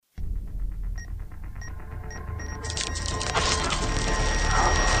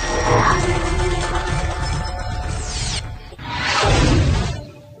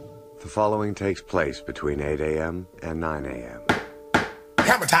following takes place between 8 a.m. and 9 a.m.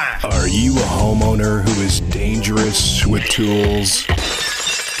 Hammer time! Are you a homeowner who is dangerous with tools?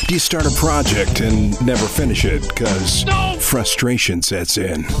 Do you start a project and never finish it because frustration sets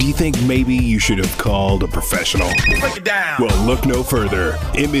in? Do you think maybe you should have called a professional? Break it down! Well, look no further.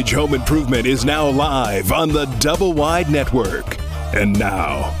 Image Home Improvement is now live on the Double Wide Network. And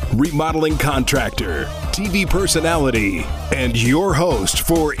now, remodeling contractor, TV personality, and your host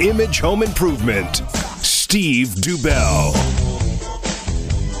for Image Home Improvement, Steve Dubell.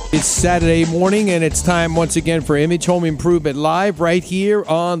 It's Saturday morning, and it's time once again for Image Home Improvement Live right here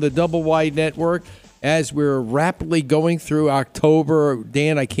on the Double Wide Network. As we're rapidly going through October,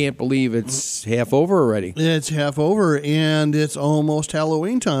 Dan, I can't believe it's half over already. It's half over, and it's almost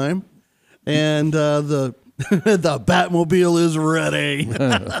Halloween time, and the Batmobile is ready.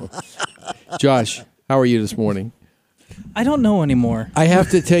 Josh, how are you this morning? I don't know anymore. I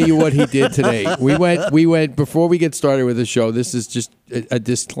have to tell you what he did today. We went before we get started with the show. This is just a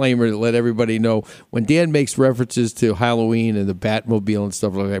disclaimer to let everybody know. When Dan makes references to Halloween and the Batmobile and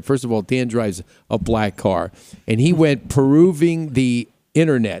stuff like that, first of all, Dan drives a black car, and he went perusing the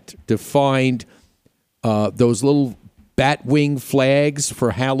internet to find those little Batwing flags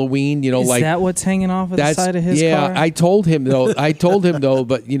for Halloween. You know, Is that what's hanging off of the side of his car? Yeah, I told him though.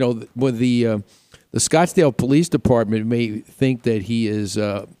 But you know, with the Scottsdale Police Department may think that he is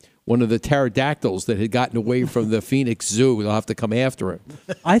one of the pterodactyls that had gotten away from the Phoenix Zoo. They'll have to come after him.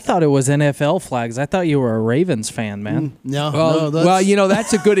 I thought it was NFL flags. I thought you were a Ravens fan, man. Well, you know,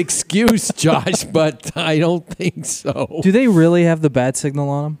 that's a good excuse, Josh, but I don't think so. Do they really have the bat signal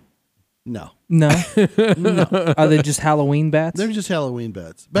on them? No. No? No. Are they just Halloween bats? They're just Halloween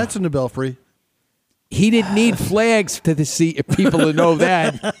bats. Bats in the Belfry. He didn't need flags to see people to know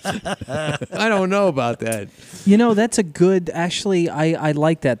that. I don't know about that. You know, that's a good, actually, I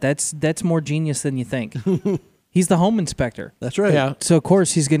like that. That's more genius than you think. He's the home inspector. That's right. Yeah. So, of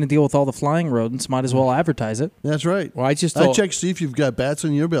course, he's going to deal with all the flying rodents. Might as well advertise it. That's right. Well, I checked to see if you've got bats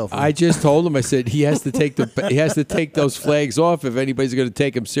in your Belfry. I just told him, I said he has to take those flags off if anybody's going to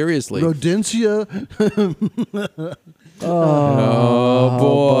take him seriously. Rodentia. Oh,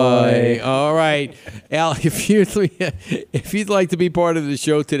 boy. All right. Al, if you'd like to be part of the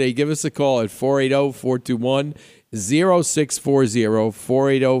show today, give us a call at 480-421-0640,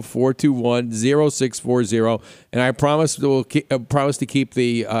 480-421-0640. And I promise to keep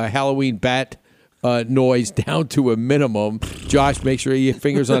the Halloween bat noise down to a minimum. Josh, make sure your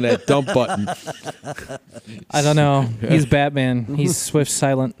fingers on that dump button. I don't know. He's Batman. He's swift,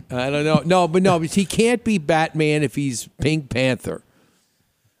 silent. I don't know. No, but he can't be Batman if he's Pink Panther.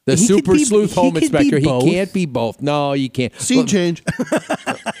 The super sleuth home inspector. He can't be both. No, you can't. Scene change.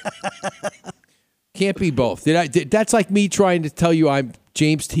 Can't be both. That's like me trying to tell you I'm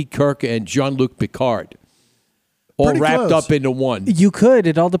James T. Kirk and Jean-Luc Picard. All Pretty wrapped close. up into one. You could.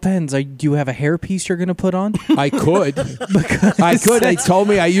 It all depends. Do you have a hairpiece you're going to put on? I could. They told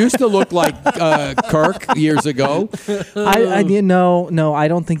me I used to look like Kirk years ago. I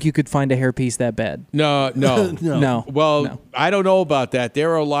don't think you could find a hairpiece that bad. No. Well, no. I don't know about that. There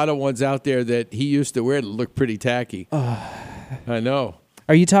are a lot of ones out there that he used to wear that look pretty tacky. I know.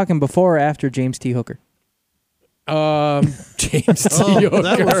 Are you talking before or after James T. Hooker? James T.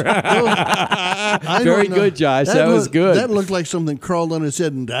 Hooker. Very good, Josh. That was good. That looked like something crawled on his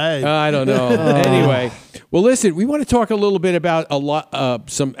head and died. I don't know. Anyway, well, listen, we want to talk a little bit about one of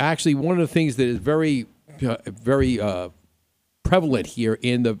the things that is very prevalent here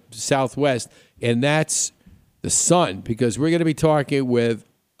in the Southwest, and that's the sun, because we're going to be talking with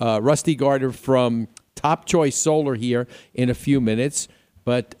Rusty Gardner from Top Choice Solar here in a few minutes.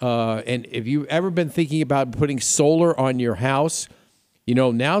 But and if you've ever been thinking about putting solar on your house, you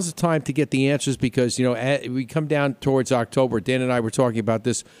know, now's the time to get the answers, because, you know, we come down towards October. Dan and I were talking about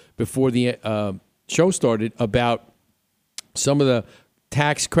this before the show started about some of the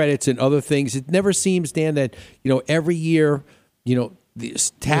tax credits and other things. It never seems, Dan, that, you know, every year, you know, the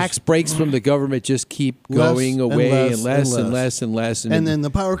tax breaks from the government just keep going away and less. And then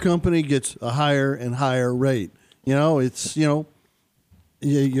the power company gets a higher and higher rate. You know, it's, you know,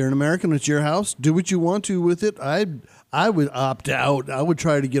 you're an American. It's your house. Do what you want to with it. I would opt out. I would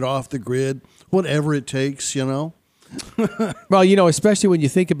try to get off the grid, whatever it takes, you know. Well, you know, especially when you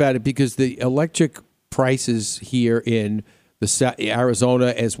think about it, because the electric prices here in the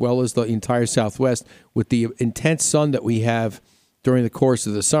Arizona, as well as the entire Southwest, with the intense sun that we have during the course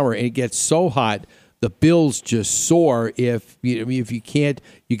of the summer, and it gets so hot, the bills just soar. If you can't,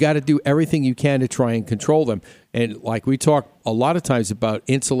 you got to do everything you can to try and control them. And like we talk a lot of times about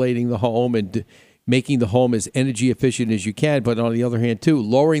insulating the home and making the home as energy efficient as you can, but on the other hand, too,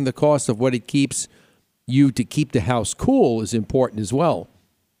 lowering the cost of what it keeps you to keep the house cool is important as well.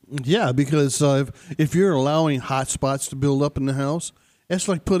 Yeah, because if you're allowing hot spots to build up in the house, it's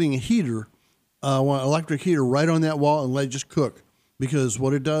like putting a heater, electric heater, right on that wall and let it just cook. Because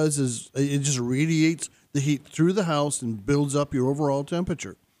what it does is it just radiates the heat through the house and builds up your overall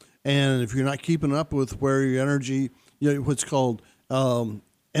temperature. And if you're not keeping up with where your energy, what's called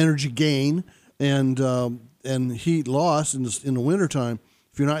energy gain and heat loss in the wintertime,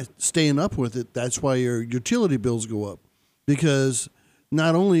 if you're not staying up with it, that's why your utility bills go up. Because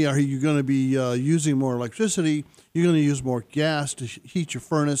not only are you going to be using more electricity, you're going to use more gas to heat your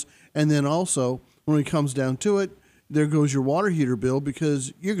furnace. And then also, when it comes down to it, there goes your water heater bill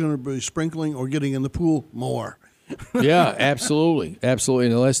because you're going to be sprinkling or getting in the pool more. Yeah, absolutely. Absolutely.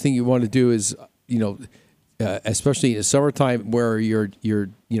 And the last thing you want to do is, especially in the summertime where you're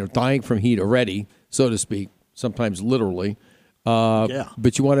dying from heat already, so to speak, sometimes literally.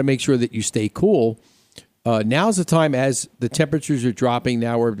 But you want to make sure that you stay cool. Now's the time as the temperatures are dropping.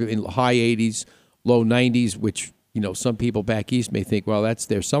 Now we're in high 80s, low 90s, which, some people back east may think, well, that's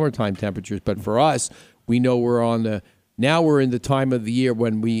their summertime temperatures. But for us, we know we're in the time of the year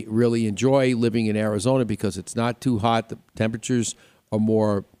when we really enjoy living in Arizona because it's not too hot. The temperatures are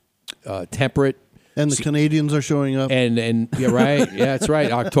more temperate. And the Canadians are showing up. And yeah, right. Yeah, that's right.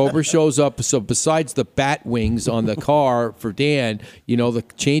 October shows up. So besides the bat wings on the car for Dan, the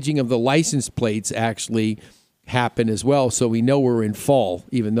changing of the license plates actually happen as well. So we know we're in fall,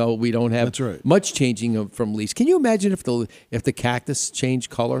 even though we don't have much changing from leaves. Can you imagine if the cactus changed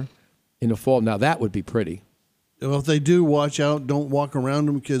color in the fall? Now that would be pretty. Well, if they do, watch out. Don't walk around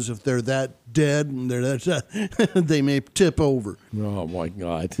them because if they're that dead and they're that, they may tip over. Oh, my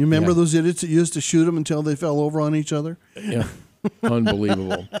God. You remember those idiots that used to shoot them until they fell over on each other? Yeah.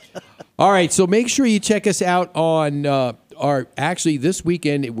 Unbelievable. All right, so make sure you check us out on actually this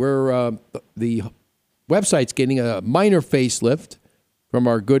weekend, we're the website's getting a minor facelift from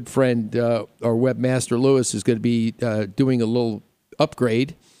our good friend, our webmaster Lewis is going to be doing a little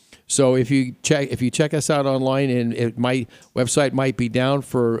upgrade. So if you check us out online, and website might be down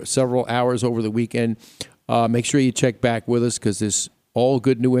for several hours over the weekend, make sure you check back with us because there's all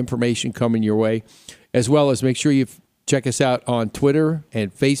good new information coming your way, as well as make sure you check us out on Twitter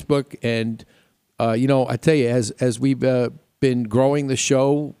and Facebook. And I tell you, as we've been growing the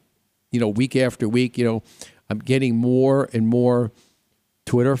show, week after week, I'm getting more and more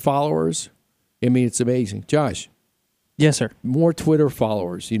Twitter followers. I mean, it's amazing, Josh. Yes, sir. More Twitter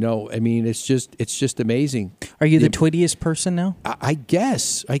followers, it's just amazing. Are you the twittiest person now? I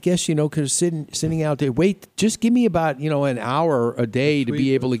guess, because sitting out there, just give me about, an hour a day to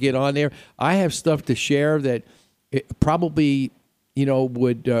be able to get on there. I have stuff to share that it probably,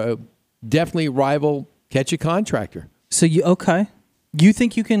 would definitely rival Catch a Contractor. So you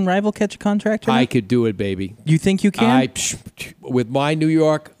think you can rival Catch a Contractor? I could do it, baby. You think you can? With my New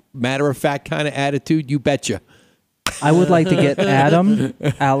York matter-of-fact kind of attitude, you betcha. I would like to get Adam,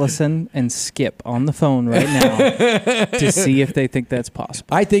 Allison, and Skip on the phone right now to see if they think that's possible.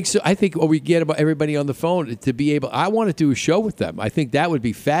 I think so. I think we get everybody on the phone to be able. I want to do a show with them. I think that would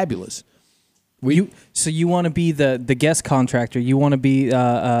be fabulous. So you want to be the guest contractor? You want to be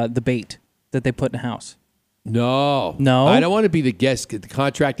the bait that they put in a house? No. I don't want to be the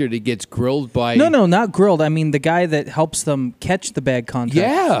contractor that gets grilled by. No, not grilled. I mean the guy that helps them catch the bad contractors.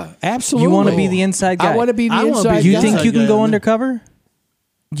 Yeah, absolutely. You want to be the inside guy. I want to be the inside guy. You think you can go undercover?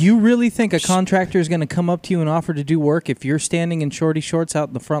 You really think a contractor is going to come up to you and offer to do work if you're standing in shorty shorts out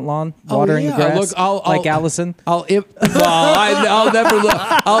in the front lawn watering the grass, like Allison? I'll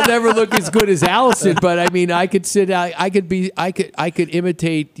never look as good as Allison, but I mean, I could sit out. I could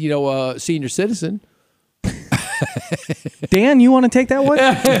imitate, a senior citizen. Dan, you want to take that one?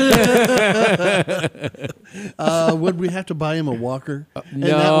 Would we have to buy him a walker?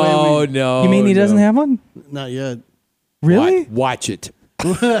 No. You mean he doesn't have one? Not yet. Really? Watch it.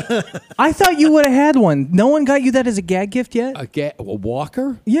 I thought you would have had one. No one got you that as a gag gift yet? A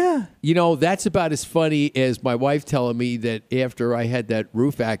walker? Yeah. That's about as funny as my wife telling me that after I had that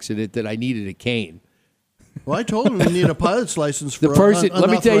roof accident that I needed a cane. Well, I told him we need a pilot's license for the person. Let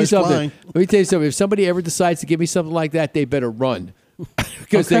me tell you something. Flying. Let me tell you something. If somebody ever decides to give me something like that, they better run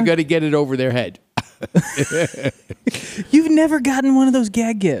because they're going to get it over their head. You've never gotten one of those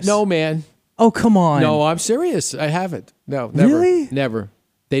gag gifts? No, man. Oh, come on. No, I'm serious. I haven't. No, never. Really? Never.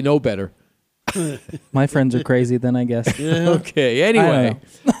 They know better. My friends are crazy then, I guess. Yeah. Okay, anyway.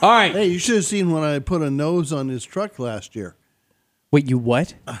 All right. Hey, you should have seen when I put a nose on his truck last year. Wait, you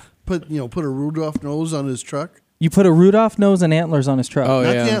what? Put a Rudolph nose on his truck. You put a Rudolph nose and antlers on his truck. Oh,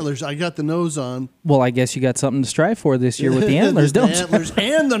 Not yeah. the antlers. I got the nose on. Well, I guess you got something to strive for this year with the antlers, don't you? Antlers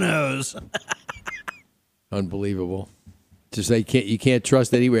and the nose. Unbelievable. Just you can't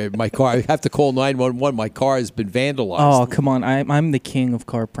trust anywhere. My car, I have to call 911. My car has been vandalized. Oh, come on. I'm the king of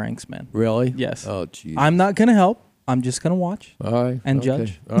car pranks, man. Really? Yes. Oh, geez. I'm not going to help. I'm just going to watch All right. and Okay.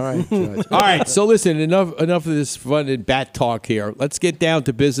 judge. All right, judge. All right. So listen, enough of this fun and bat talk here. Let's get down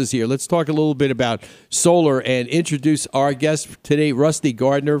to business here. Let's talk a little bit about solar and introduce our guest today, Rusty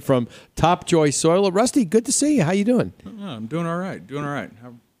Gardner from Top Choice Solar. Rusty, good to see you. How you doing? Oh, I'm doing all right.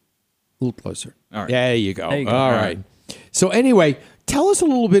 A little closer. All right. There you go. There you go. All right. So anyway, tell us a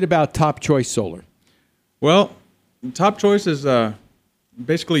little bit about Top Choice Solar. Well, Top Choice is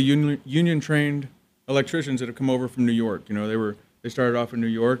basically union-trained electricians that have come over from New York. You know, they started off in New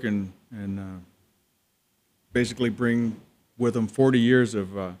York and basically bring with them 40 years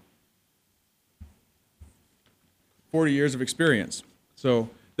of experience. So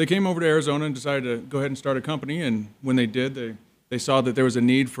they came over to Arizona and decided to go ahead and start a company. And when they did, they saw that there was a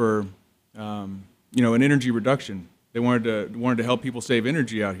need for an energy reduction. They wanted to help people save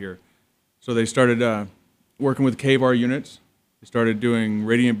energy out here. So they started working with KVAR units. They started doing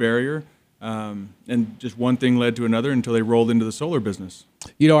radiant barrier. And just one thing led to another until they rolled into the solar business.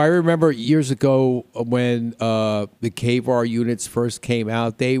 You know, I remember years ago when the KVAR units first came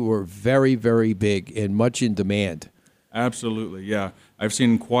out, they were very, very big and much in demand. Absolutely, yeah. I've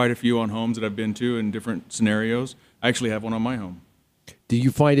seen quite a few on homes that I've been to in different scenarios. I actually have one on my home. Do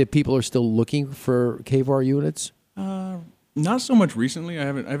you find that people are still looking for KVAR units? Not so much recently. I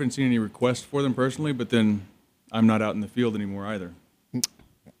haven't seen any requests for them personally, but then I'm not out in the field anymore either.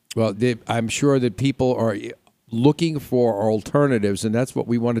 Well, I'm sure that people are looking for alternatives, and that's what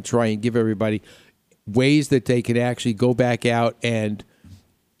we want to try and give everybody, ways that they can actually go back out and,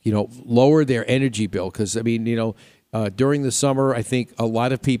 lower their energy bill. Because, during the summer, I think a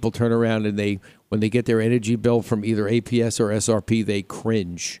lot of people turn around and when they get their energy bill from either APS or SRP, they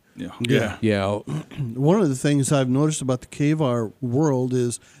cringe. Yeah. One of the things I've noticed about the KVAR world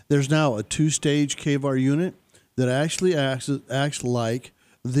is there's now a 2-stage KVAR unit that actually acts like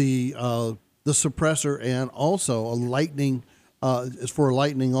the suppressor, and also a lightning is for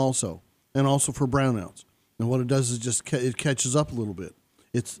lightning also, and also for brownouts. And what it does is just it catches up a little bit.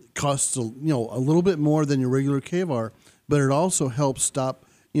 It costs a little bit more than your regular KVAR, but it also helps stop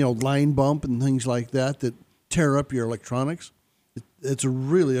line bump and things like that tear up your electronics. It's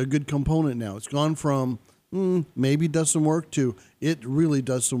really a good component now. It's gone from maybe does some work to it really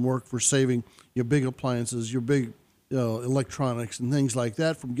does some work for saving your big appliances, your big electronics and things like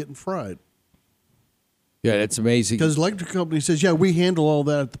that from getting fried. Yeah, that's amazing. Because the electric company says, yeah, we handle all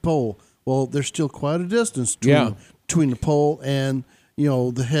that at the pole. Well, there's still quite a distance between the pole and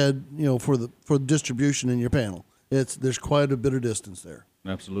the head for the distribution in your panel. There's quite a bit of distance there.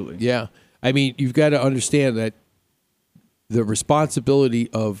 Absolutely. Yeah, I mean, you've got to understand that the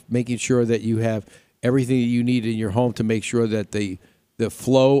responsibility of making sure that you have everything that you need in your home to make sure that the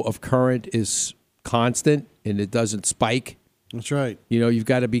flow of current is constant and it doesn't spike. That's right. You've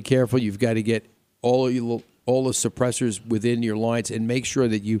got to be careful. You've got to get all the suppressors within your lines and make sure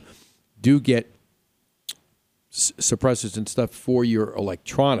that you do get suppressors and stuff for your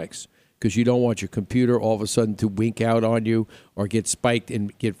electronics, because you don't want your computer all of a sudden to wink out on you or get spiked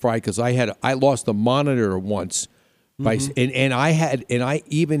and get fried. Because I lost a monitor once, and I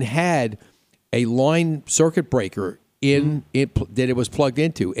even had a line circuit breaker that it was plugged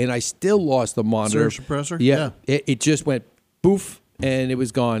into, and I still lost the monitor. Surge suppressor? Yeah. It just went poof, and it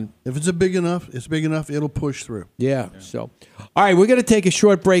was gone. If it's big enough, it'll push through. Yeah. So, all right, we're going to take a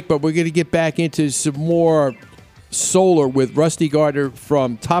short break, but we're going to get back into some more solar with Rusty Gardner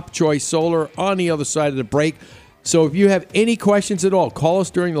from Top Choice Solar on the other side of the break. So if you have any questions at all, call us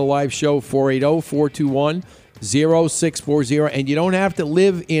during the live show, 480-421-0640. And you don't have to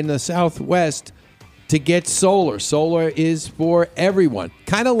live in the Southwest to get solar. Solar is for everyone,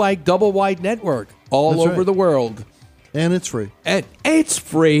 kind of like Double Wide Network all over the world. And it's free. And it's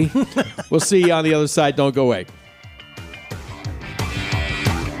free. We'll see you on the other side. Don't go away.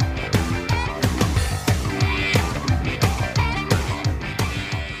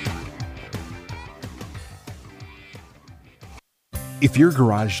 If your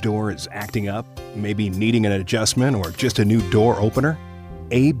garage door is acting up, maybe needing an adjustment or just a new door opener,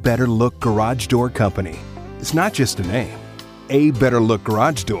 A Better Look Garage Door Company. It's not just a name. A Better Look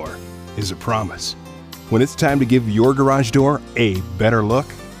Garage Door is a promise. When it's time to give your garage door a better look,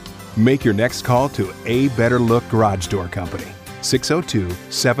 make your next call to A Better Look Garage Door Company,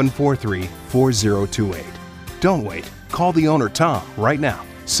 602-743-4028. Don't wait. Call the owner, Tom, right now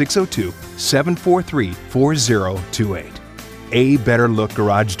 602-743-4028. A Better Look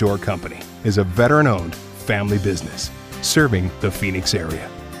Garage Door Company is a veteran-owned family business serving the Phoenix area.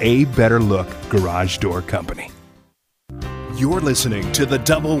 A Better Look Garage Door Company. You're listening to the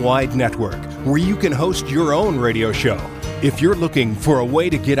Double Wide Network, where you can host your own radio show. If you're looking for a way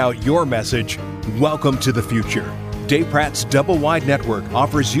to get out your message, welcome to the future. Dave Pratt's Double Wide Network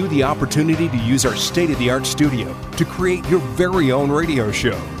offers you the opportunity to use our state-of-the-art studio to create your very own radio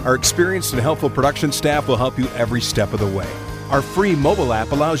show. Our experienced and helpful production staff will help you every step of the way. Our free mobile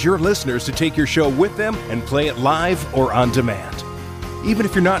app allows your listeners to take your show with them and play it live or on demand. Even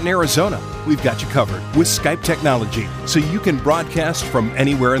if you're not in Arizona, we've got you covered with Skype technology so you can broadcast from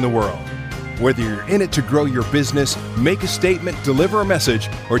anywhere in the world. Whether you're in it to grow your business, make a statement, deliver a message,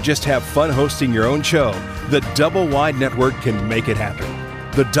 or just have fun hosting your own show, the Double Wide Network can make it happen.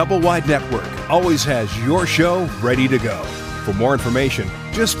 The Double Wide Network always has your show ready to go. For more information,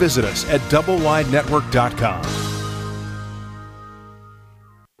 just visit us at doublewidenetwork.com.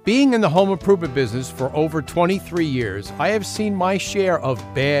 Being in the home improvement business for over 23 years, I have seen my share of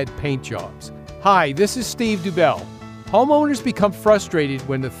bad paint jobs. Hi, this is Steve Dubell. Homeowners become frustrated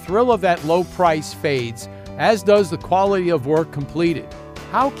when the thrill of that low price fades, as does the quality of work completed.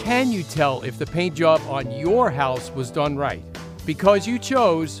 How can you tell if the paint job on your house was done right? Because you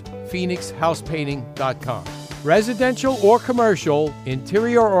chose PhoenixHousePainting.com. Residential or commercial,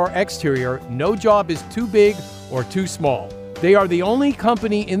 interior or exterior, no job is too big or too small. They are the only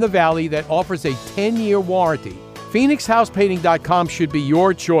company in the Valley that offers a 10-year warranty. PhoenixHousePainting.com should be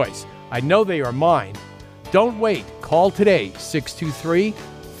your choice. I know they are mine. Don't wait. Call today,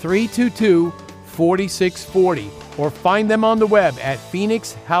 623-322-4640, or find them on the web at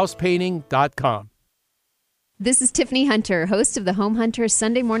PhoenixHousePainting.com. This is Tiffany Hunter, host of the Home Hunter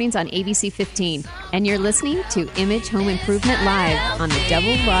Sunday mornings on ABC 15, and you're listening to Image Home Improvement Live on the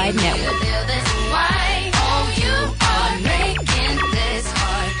Double Wide Network.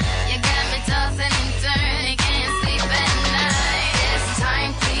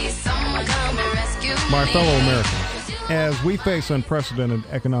 My fellow Americans, as we face unprecedented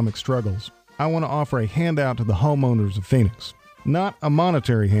economic struggles, I want to offer a handout to the homeowners of Phoenix. Not a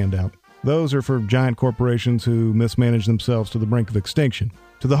monetary handout. Those are for giant corporations who mismanage themselves to the brink of extinction.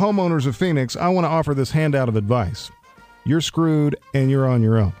 To the homeowners of Phoenix, I want to offer this handout of advice. You're screwed and you're on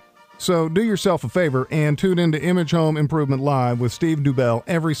your own. So do yourself a favor and tune into Image Home Improvement Live with Steve Dubell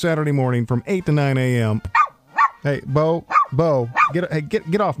every Saturday morning from 8 to 9 a.m. Hey, Bo,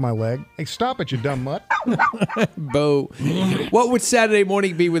 get off my leg. Hey, stop it, you dumb mutt. Bo. What would Saturday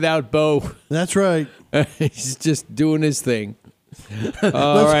morning be without Bo? That's right. He's just doing his thing.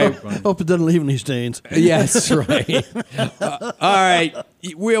 All right. Hope it doesn't leave any stains. Yes, right. All right.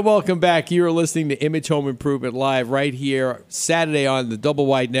 We're welcome back. You're listening to Image Home Improvement Live right here Saturday on the Double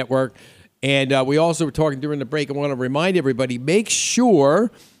Wide Network. And we also were talking during the break. I want to remind everybody, make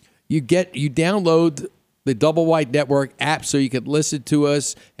sure you download the Double Wide Network app so you can listen to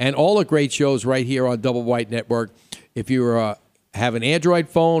us and all the great shows right here on Double Wide Network. If you have an Android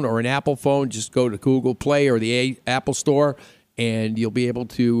phone or an Apple phone, just go to Google Play or the Apple Store, and you'll be able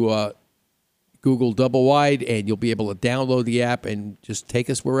to Google Double Wide, and you'll be able to download the app and just take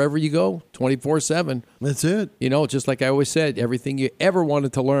us wherever you go, 24/7. That's it. You know, just like I always said, everything you ever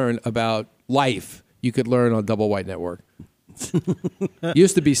wanted to learn about life, you could learn on Double Wide Network.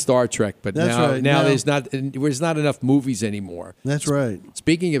 Used to be Star Trek, but now there's not enough movies anymore. That's right.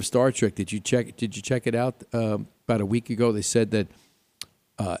 Speaking of Star Trek, did you check it out about a week ago? They said that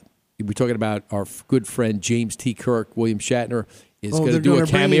we're talking about our good friend James T. Kirk, William Shatner, is going to do a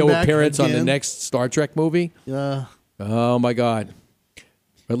cameo appearance on the next Star Trek movie. Yeah. Oh my God.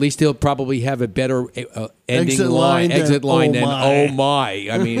 At least he'll probably have a better exit line than oh my.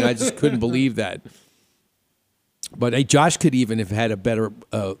 I mean, I just couldn't believe that. But hey, Josh could even have had a better,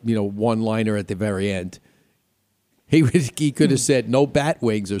 one-liner at the very end. He could have said no bat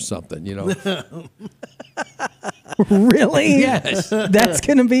wings or something, Really? Yes. That's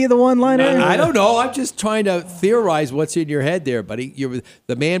going to be the one-liner? I don't know. I'm just trying to theorize what's in your head there, buddy. You're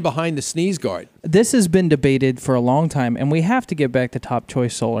the man behind the sneeze guard. This has been debated for a long time, and we have to get back to Top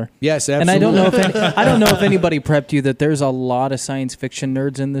Choice Solar. Yes, absolutely. And I don't know if anybody prepped you that there's a lot of science fiction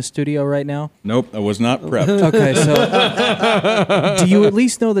nerds in the studio right now. Nope, I was not prepped. Okay, so do you at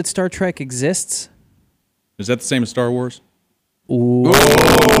least know that Star Trek exists? Is that the same as Star Wars? Ooh.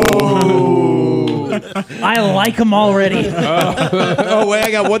 I like them already. Oh, wait,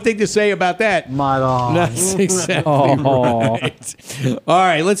 I got one thing to say about that. My God. That's exactly right. All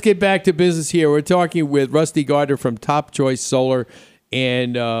right, let's get back to business here. We're talking with Rusty Gardner from Top Choice Solar,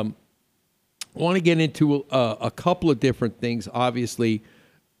 and want to get into a couple of different things. Obviously,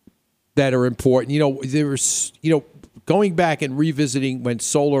 that are important. There's going back and revisiting when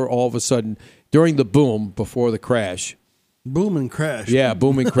solar all of a sudden during the boom before the crash. Boom and crash. Yeah,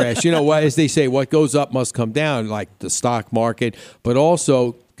 boom and crash. As they say, what goes up must come down, like the stock market, but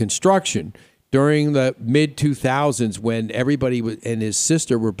also construction. During the mid-2000s, when everybody and his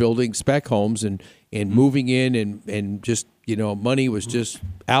sister were building spec homes and moving in and just, money was just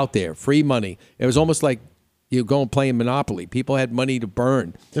out there, free money. It was almost like you go and play Monopoly. People had money to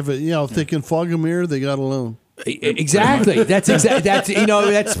burn. If they can fog a mirror, they got a loan. Exactly.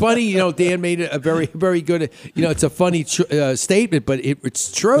 That's funny. Dan made a very, very good. It's a funny statement, but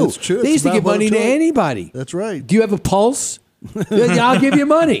it's true. It's true. They used to give money to anybody. That's right. Do you have a pulse? I'll give you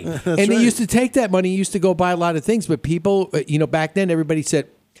money. They used to take that money. Used to go buy a lot of things. But people, back then, everybody said,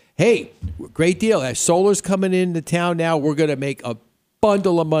 "Hey, great deal. As solar's coming into town now, we're going to make a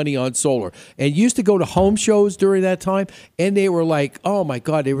bundle of money on solar." And used to go to home shows during that time, and they were like, "Oh my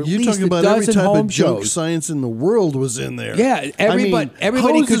God!" They were you talking about every type of junk science in the world was in there. Yeah,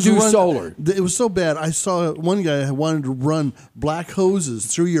 everybody could do solar. It was so bad. I saw one guy who wanted to run black hoses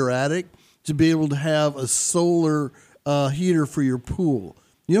through your attic to be able to have a solar heater for your pool.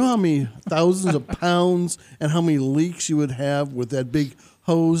 You know how many thousands of pounds and how many leaks you would have with that big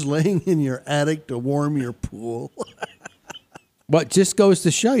hose laying in your attic to warm your pool? But just goes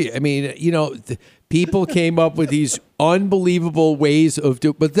to show you. I mean, people came up with these unbelievable ways of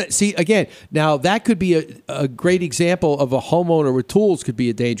doing. But see, again, now that could be a great example of a homeowner with tools could be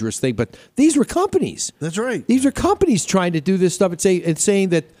a dangerous thing. But these were companies. That's right. These are companies trying to do this stuff and saying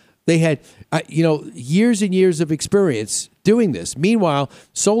that they had, years and years of experience doing this. Meanwhile,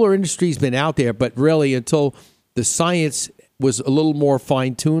 solar industry's been out there, but really until the science was a little more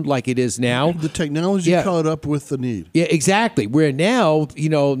fine-tuned like it is now. The technology caught up with the need. Yeah, exactly. Where now,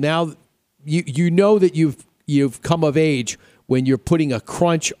 now that you've come of age when you're putting a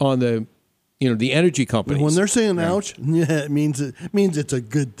crunch on the energy companies. When they're saying ouch, it means it's a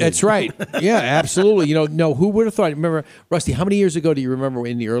good thing. That's right. Yeah, absolutely. Who would have thought? Remember, Rusty, how many years ago do you remember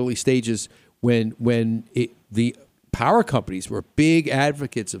in the early stages when the power companies were big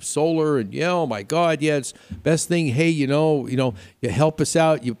advocates of solar and oh my God, it's best thing. Hey, you help us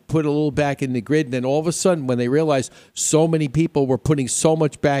out. You put a little back in the grid, and then all of a sudden, when they realized so many people were putting so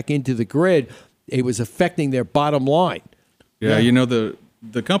much back into the grid, it was affecting their bottom line. Yeah,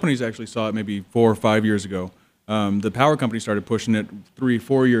 the companies actually saw it maybe 4 or 5 years ago. The power company started pushing it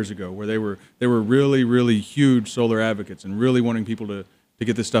 3-4 years ago, where they were really, really huge solar advocates and really wanting people to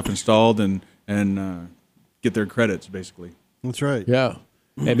get this stuff installed and get their credits, basically. That's right. Yeah.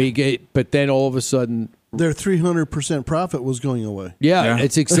 I mean, but then all of a sudden, their 300% profit was going away. Yeah,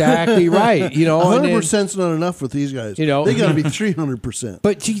 it's exactly right. 100%'s not enough with these guys. They got to be 300%.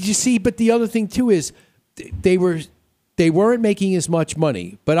 But you see, the other thing too is they weren't making as much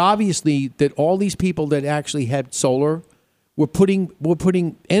money, but obviously that all these people that actually had solar were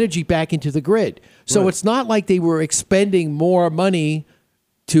putting energy back into the grid. So It's not like they were expending more money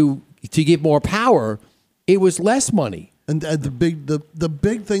to get more power. It was less money. And the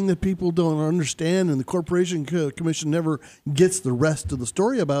big thing that people don't understand, and the Corporation Commission never gets the rest of the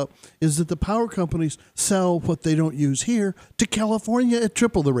story about, is that the power companies sell what they don't use here to California at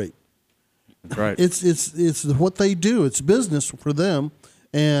triple the rate. That's right. It's what they do. It's business for them,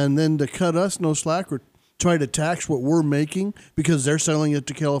 and then to cut us no slack or try to tax what we're making because they're selling it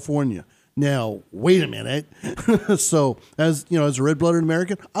to California. Now, wait a minute. So, as a red-blooded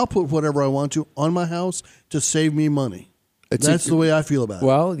American, I'll put whatever I want to on my house to save me money. That's the way I feel about it.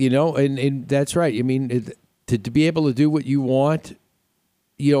 Well, and that's right. I mean, to be able to do what you want,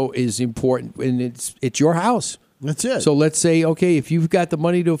 is important, and it's your house. That's it. So let's say, okay, if you've got the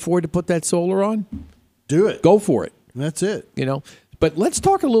money to afford to put that solar on, do it. Go for it. That's it. But let's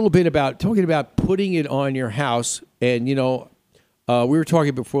talk a little bit about putting it on your house. And we were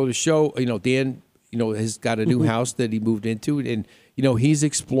talking before the show. Dan, has got a new house that he moved into, and he's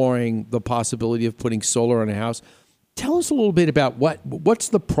exploring the possibility of putting solar on a house. Tell us a little bit about what's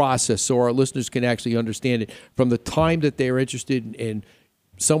the process, so our listeners can actually understand it from the time that they're interested in.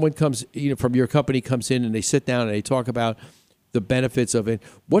 Someone comes, from your company comes in and they sit down and they talk about the benefits of it.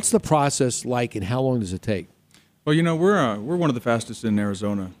 What's the process like, and how long does it take? Well, we're one of the fastest in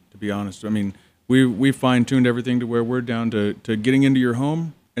Arizona, to be honest. I mean, we fine-tuned everything to where we're down to getting into your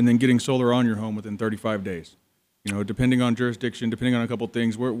home and then getting solar on your home within 35 days. Depending on jurisdiction, depending on a couple of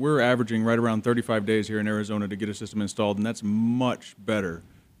things, we're averaging right around 35 days here in Arizona to get a system installed, and that's much better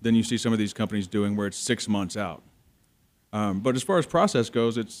than you see some of these companies doing where it's 6 months out. But as far as process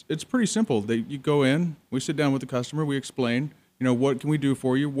goes, it's pretty simple. You go in, we sit down with the customer, we explain, what can we do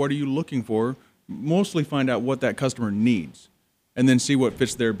for you? What are you looking for? Mostly find out what that customer needs, and then see what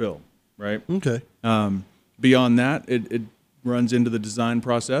fits their bill. right? Okay. Beyond that, it runs into the design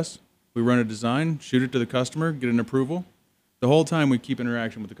process. We run a design, shoot it to the customer, get an approval. The whole time we keep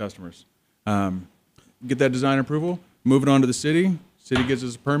interaction with the customers. Get that design approval, move it on to the city. City gives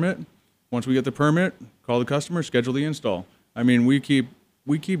us a permit. Once we get the permit, call the customer, schedule the install. I mean, we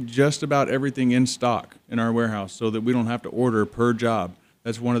keep just about everything in stock in our warehouse so that we don't have to order per job.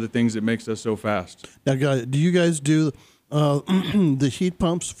 That's one of the things that makes us so fast. Now, guys, do you guys do the heat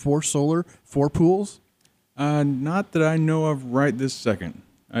pumps for solar for pools? Not that I know of right this second.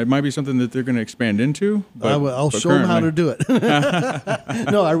 It might be something that they're going to expand into. But, I'll show them how to do it.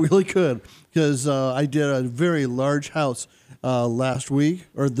 No, I really could, because I did a very large house last week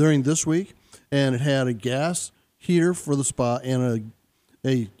or during this week, and it had a gas heater for the spa and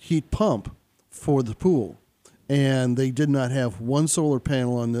a heat pump for the pool. And they did not have one solar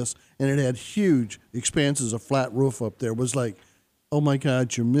panel on this, and it had huge expanses of flat roof up there. It was like, oh my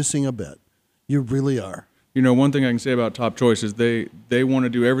God, you're missing a bet. You really are. You know, one thing I can say about Top Choice is they want to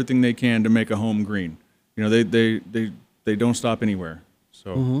do everything they can to make a home green. You know, they don't stop anywhere.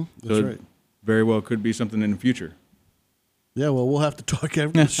 So, That's right. Very well could be something in the future. Yeah, well, we'll have to talk after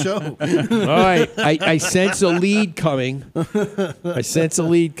the show. All right. I sense a lead coming. I sense a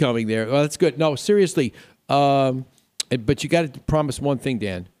lead coming there. Well, that's good. No, seriously. But you got to promise one thing,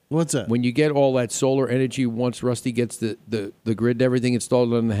 Dan. What's that? When you get all that solar energy, once Rusty gets the grid and everything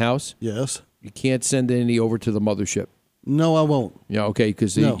installed in the house, Yes. you can't send any over to the mothership. No, I won't. Yeah, okay,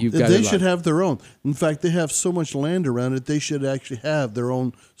 because No, you've got they should have their own. In fact, they have so much land around it, they should actually have their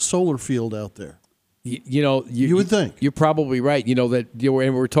own solar field out there. You know, You would think. You're probably right. You know that,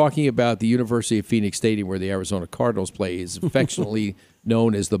 and we're talking about the University of Phoenix Stadium where the Arizona Cardinals play is affectionately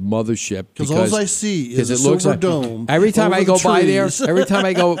known as the mothership Because all I see is a it looks silver like, dome. Every time over I go the by there, trees. every time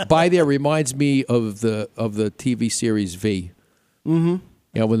I go by there, reminds me of the TV series V. Mm-hmm.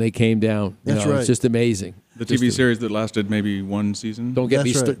 You know, when they came down. That's It's right. just amazing. The TV series that lasted maybe one season. Don't get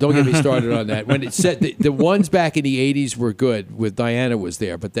That's me right. don't get me started on that. When it said the ones back in the '80s were good with Diana was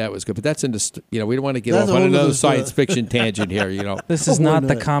there, but that was good. But that's in the we don't want to get That's off on a whole another other science fiction tangent here. You know. This is Oh, not no.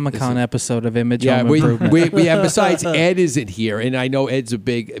 the Comic-Con episode of Image Yeah, Home we Improvement. besides Ed isn't here, and I know Ed's a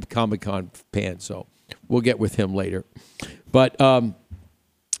big Comic-Con fan, so we'll get with him later. But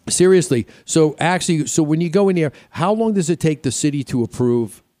seriously, so when you go in there, how long does it take the city to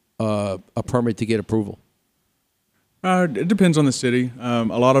approve a permit to get approval? It depends on the city. A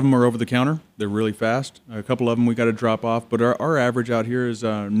lot of them are over the counter. They're really fast. A couple of them we got to drop off, but our average out here is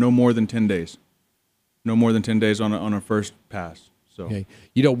no more than 10 days. No more than 10 days on a first pass. So, Okay.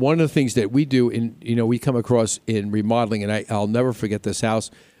 You know, one of the things that we do we come across in remodeling, and I'll never forget this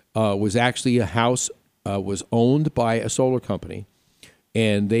house, was actually a house was owned by a solar company,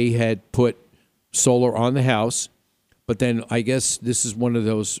 and they had put solar on the house, but then I guess this is one of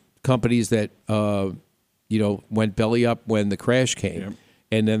those companies that, went belly up when the crash came. Yep.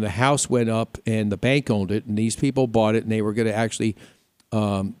 And then the house went up and the bank owned it, and these people bought it, and they were going to actually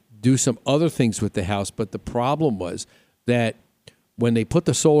do some other things with the house. But the problem was that when they put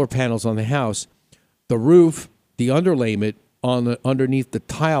the solar panels on the house, the roof, the underlayment underneath the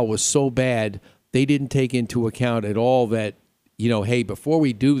tile was so bad, they didn't take into account at all that, hey, before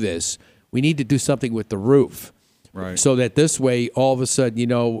we do this, we need to do something with the roof. Right. So that this way, all of a sudden,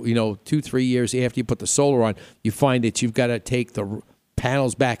 2-3 years after you put the solar on, you find that you've got to take the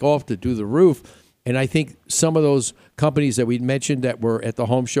panels back off to do the roof. And I think some of those companies that we mentioned that were at the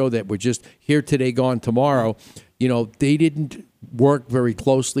home show that were just here today, gone tomorrow, they didn't work very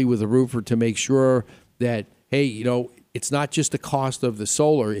closely with the roofer to make sure that, hey, it's not just the cost of the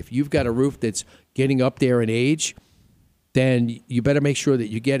solar. If you've got a roof that's getting up there in age, then you better make sure that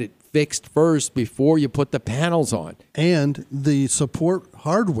you get it fixed first before you put the panels on. And the support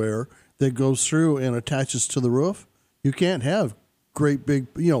hardware that goes through and attaches to the roof, you can't have great big,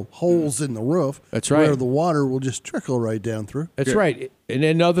 holes in the roof. That's right. Where the water will just trickle right down through. That's right. And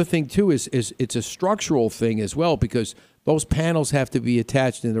another thing, too, is it's a structural thing as well, because those panels have to be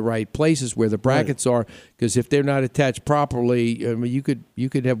attached in the right places where the brackets are, because if they're not attached properly, I mean, you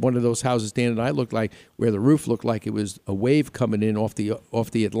could have one of those houses, Dan and I, looked like where the roof looked like it was a wave coming in off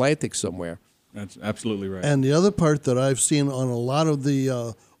the Atlantic somewhere. that's absolutely right. And the other part that I've seen on a lot of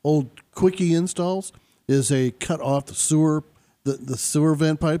the old quickie installs is they cut off the sewer, the sewer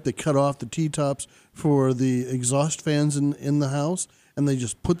vent pipe. They cut off the T-tops for the exhaust fans in the house, and they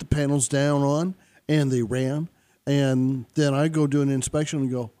just put the panels down on, and they ran. And then I go do an inspection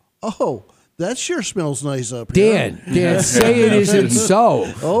and go, oh, that sure smells nice up here. Dan, say it isn't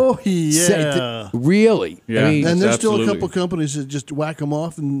so. Oh, yeah. Really? Yeah. I mean, And there's Absolutely. still a couple companies that just whack them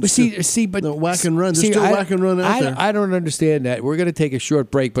off and but whack and run. There's still whack and run out there. I don't understand that. We're going to take a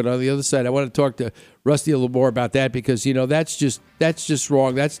short break, but on the other side, I want to talk to Rusty a little more about that because that's just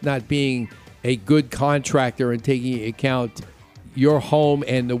wrong. That's not being a good contractor and taking into account your home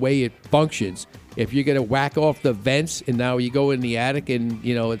and the way it functions. If you're going to whack off the vents and now you go in the attic and,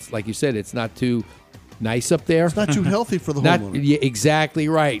 it's like you said, it's not too nice up there. It's not too healthy for the homeowner. Yeah, exactly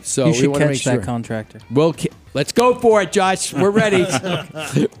right. So You we should want to make catch sure. that contractor. Let's go for it, Josh. We're ready.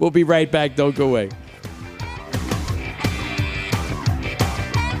 We'll be right back. Don't go away.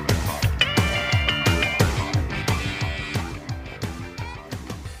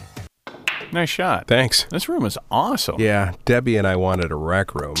 Nice shot. Thanks. This room is awesome. Yeah, Debbie and I wanted a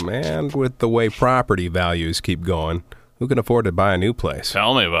rec room, and with the way property values keep going, who can afford to buy a new place?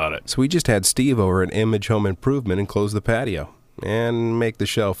 Tell me about it. So we just had Steve over at Image Home Improvement and close the patio and make the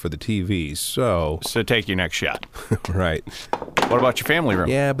shelf for the TVs. So take your next shot. Right. What about your family room?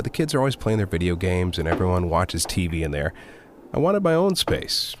 Yeah, but the kids are always playing their video games and everyone watches TV in there. I wanted my own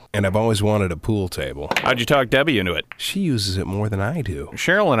space, and I've always wanted a pool table. How'd you talk Debbie into it? She uses it more than I do.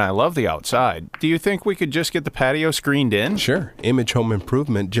 Cheryl and I love the outside. Do you think we could just get the patio screened in? Sure. Image Home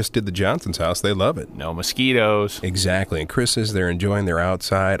Improvement just did the Johnson's house. They love it. No mosquitoes. Exactly. And Chris says they're enjoying their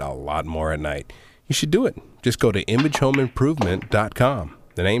outside a lot more at night. You should do it. Just go to imagehomeimprovement.com.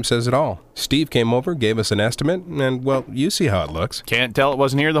 The name says it all. Steve came over, gave us an estimate, and, well, you see how it looks. Can't tell it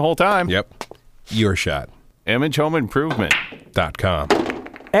wasn't here the whole time. Yep. Your shot. imagehomeimprovement.com.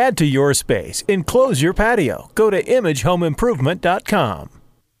 Add to your space. Enclose your patio. Go to imagehomeimprovement.com.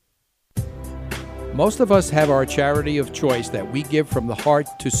 Most of us have our charity of choice that we give from the heart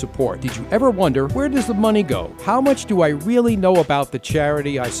to support. Did you ever wonder, where does the money go? How much do I really know about the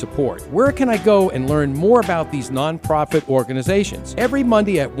charity I support? Where can I go and learn more about these nonprofit organizations? Every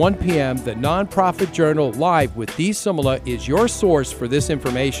Monday at 1 p.m., the Nonprofit Journal Live with Dee Sumala is your source for this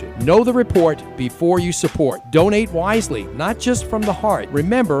information. Know the report before you support. Donate wisely, not just from the heart.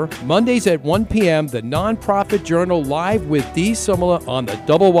 Remember, Mondays at 1 p.m., the Nonprofit Journal Live with Dee Sumala on the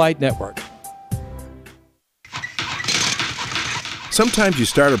Double Wide Network. Sometimes you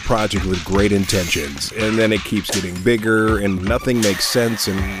start a project with great intentions, and then it keeps getting bigger, and nothing makes sense,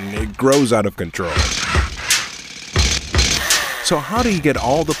 and it grows out of control. So how do you get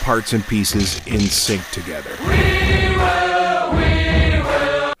all the parts and pieces in sync together? We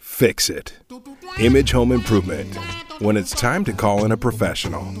will. Fix it. Image Home Improvement. When it's time to call in a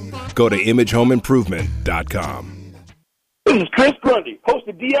professional, go to imagehomeimprovement.com. This is Chris Grundy, host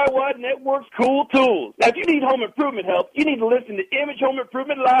of DIY Network's Cool Tools. Now, if you need home improvement help, you need to listen to Image Home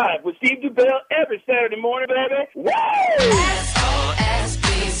Improvement Live with Steve Dubell every Saturday morning, baby. Woo! SOS,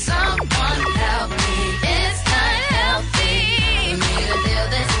 please, someone help me. It's not healthy. Me to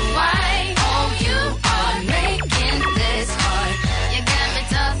live this way. Oh, you are making this hard. You got me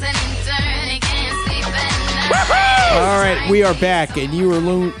tossing and turning, can't sleep at night. All right, we are back, and you were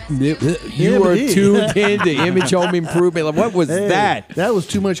tuned in to Image Home Improvement. What was that? That was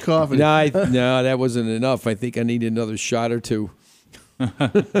too much coffee. No, that wasn't enough. I think I need another shot or two.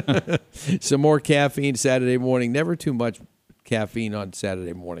 Some more caffeine Saturday morning. Never too much caffeine on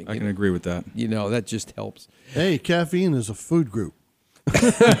Saturday morning. I can agree with that. That just helps. Hey, caffeine is a food group.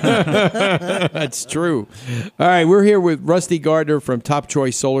 That's true. All right, we're here with Rusty Gardner from Top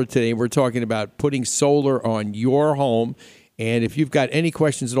Choice Solar today. We're talking about putting solar on your home. And if you've got any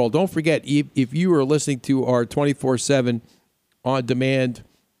questions at all, don't forget, if you are listening to our 24/7 on-demand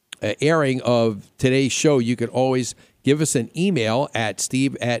airing of today's show, you can always give us an email at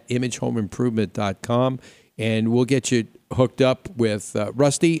steve@imagehomeimprovement.com, and we'll get you hooked up with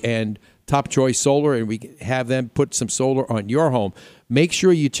Rusty and Top Choice Solar, and we can have them put some solar on your home. Make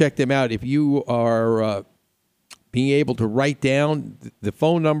sure you check them out. If you are being able to write down the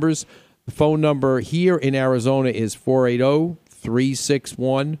phone numbers, the phone number here in Arizona is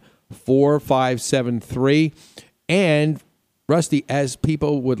 480-361-4573. And, Rusty, as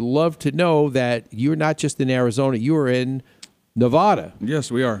people would love to know that you're not just in Arizona, you are in Nevada.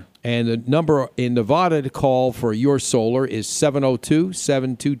 Yes, we are. And the number in Nevada to call for your solar is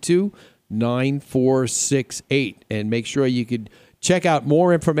 702-722-9468. And make sure you could check out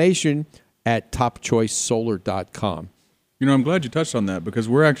more information at topchoicesolar.com. I'm glad you touched on that because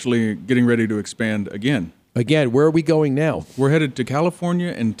we're actually getting ready to expand again. Again, where are we going now? We're headed to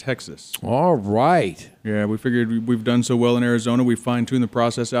California and Texas. All right. Yeah, we figured we've done so well in Arizona, we fine-tuned the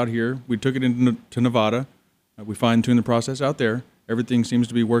process out here. We took it to Nevada. We fine-tuned the process out there. Everything seems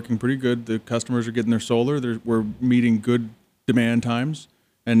to be working pretty good. The customers are getting their solar. We're meeting good demand times.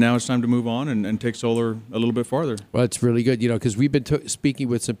 and now it's time to move on and take solar a little bit farther. Well, it's really good, because we've been speaking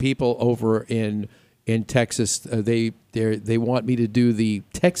with some people over in Texas. They want me to do the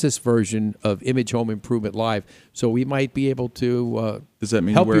Texas version of Image Home Improvement Live, so we might be able to. Does that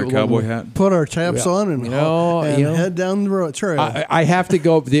mean you wear a cowboy hat? Put our chaps on and head down the trail. I have to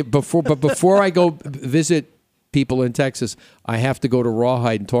go before I go visit people in Texas. I have to go to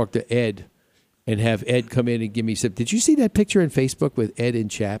Rawhide and talk to Ed, and have Ed come in and give me some. Did you see that picture on Facebook with Ed in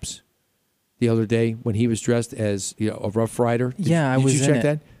chaps the other day when he was dressed as a Rough Rider? I was Did you in check it.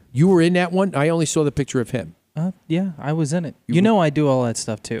 that? You were in that one? I only saw the picture of him. Yeah, I was in it. I do all that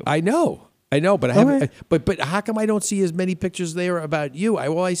stuff too. I know, but I haven't. But how come I don't see as many pictures there about you?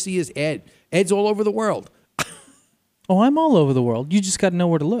 All I see is Ed. Ed's all over the world. Oh, I'm all over the world. You just got to know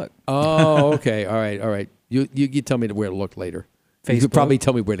where to look. Oh, okay. All right. You tell me where to look later. Facebook. You could probably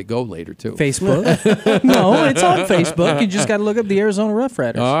tell me where to go later too. Facebook. No, it's on Facebook. You just got to look up the Arizona Rough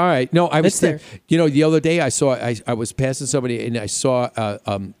Riders. All right. No, I was there. The other day I was passing somebody and I saw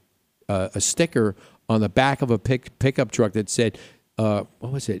a sticker on the back of a pickup truck that said, what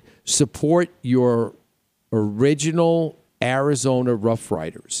was it? Support your original Arizona Rough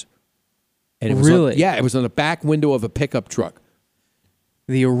Riders. And it was really? It was on the back window of a pickup truck.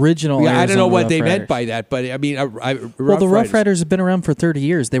 The original. I don't know what Rough they Riders. meant by that, but I mean, well, the Rough Riders have been around for 30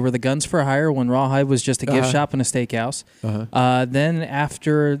 years. They were the Guns for Hire when Rawhide was just a gift shop and a steakhouse. Then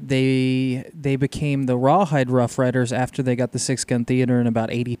after they became the Rawhide Rough Riders after they got the Six Gun Theater in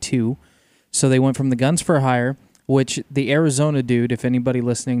about 82. So they went from the Guns for Hire, which the Arizona dude, if anybody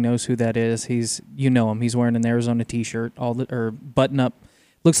listening knows who that is, you know him. He's wearing an Arizona T-shirt, or button up,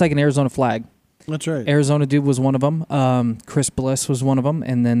 looks like an Arizona flag. That's right. Arizona dude was one of them. Chris Bliss was one of them,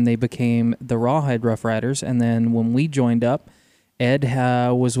 and then they became the Rawhide Rough Riders. And then when we joined up, Ed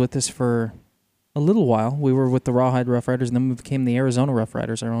was with us for a little while. We were with the Rawhide Rough Riders, and then we became the Arizona Rough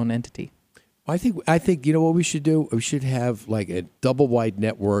Riders, our own entity. I think you know what we should do. We should have like a double wide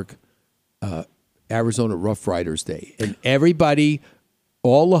network, Arizona Rough Riders Day, and everybody,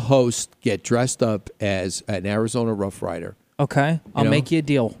 all the hosts get dressed up as an Arizona Rough Rider. Okay, I'll make you a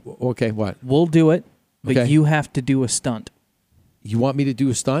deal. Okay, what? We'll do it, but Okay. you have to do a stunt. You want me to do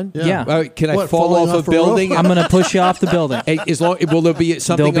a stunt? Yeah. Can I What, fall falling off off a a building? I'm going to push you off the building. Hey, will there be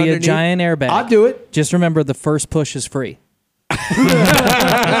something There'll be underneath? a giant airbag. I'll do it. Just remember, the first push is free.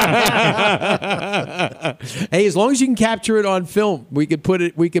 Hey, as long as you can capture it on film, we could put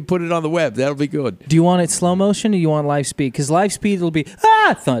it on the web. That'll be good. Do you want it slow motion or you want live speed? Because live speed will be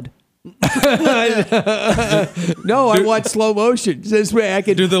thud. No, I want slow motion. This way I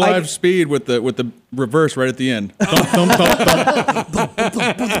can Do the live speed with the reverse right at the end. Thump, thump, thump,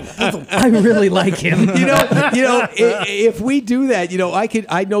 thump. I really like him. If we do that,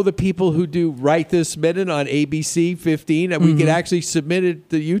 I know the people who do Right This Minute on ABC 15, and we could actually submit it,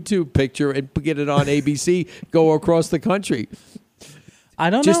 the YouTube picture, and get it on ABC, go across the country.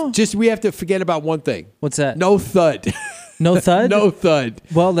 I don't know. Just we have to forget about one thing. What's that? No thud. No thud? No thud.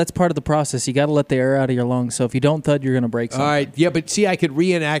 Well, that's part of the process. You got to let the air out of your lungs. So if you don't thud, you're going to break something. All right. Yeah, but see, I could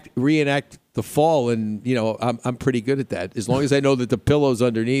reenact the fall, and I'm pretty good at that. As long as I know that the pillow's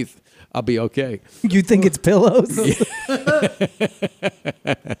underneath, I'll be okay. You think it's pillows?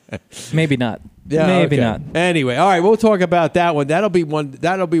 Maybe not. Yeah, Maybe okay. not. Anyway, all right, we'll talk about that one. That'll be one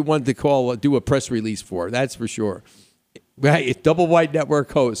to do a press release for. That's for sure. Right, Double Wide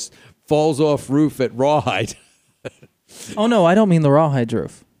Network host falls off roof at Rawhide. Oh, no, I don't mean the Rawhide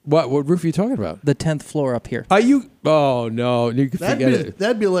roof. What roof are you talking about? The 10th floor up here. Are you? Oh, no. You can forget it.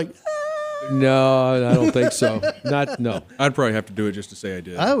 That'd be like, No, I don't think so. No. I'd probably have to do it just to say I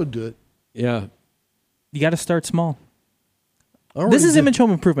did. I would do it. Yeah. You got to start small. Already This is did. Image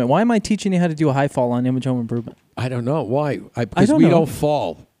Home Improvement. Why am I teaching you how to do a high fall on Image Home Improvement? I don't know. Why? Because we don't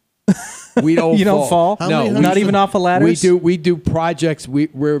fall. We don't You don't fall? How No. many Not even off of ladders? We do projects.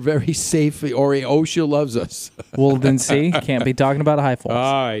 We're very safe. Or OSHA loves us. Well, then see, can't be talking about high falls.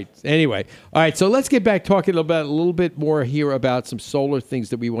 All right. Anyway, all right. So let's get back talking about a little bit more here about some solar things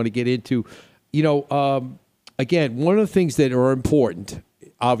that we want to get into. Again, one of the things that are important,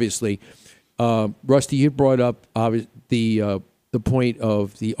 obviously, Rusty, you brought up the point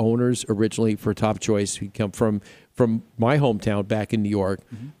of the owners originally for Top Choice, who come from my hometown back in New York,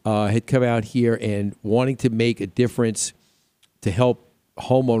 had come out here and wanting to make a difference to help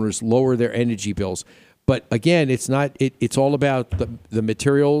homeowners lower their energy bills. But again, it's not. It's all about the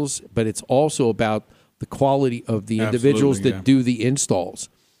materials, but it's also about the quality of the individuals that do the installs.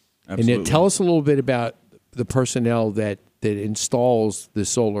 Absolutely. And then tell us a little bit about the personnel that installs the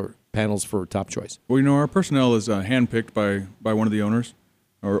solar panels for Top Choice. Well, our personnel is handpicked by one of the owners,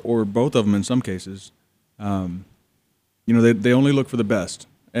 or both of them in some cases. They only look for the best.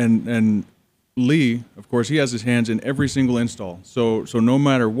 And Lee, of course, he has his hands in every single install. So no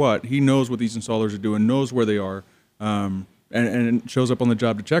matter what, he knows what these installers are doing, knows where they are, and shows up on the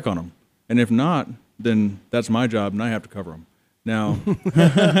job to check on them. And if not, then that's my job, and I have to cover them. Now,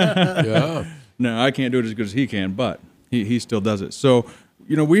 no, I can't do it as good as he can, but he still does it. So,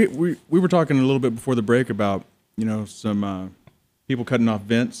 we were talking a little bit before the break about, some people cutting off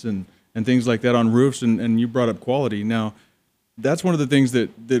vents and things like that on roofs, and you brought up quality. Now, that's one of the things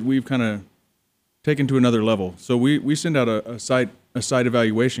that we've kind of taken to another level. So we send out a site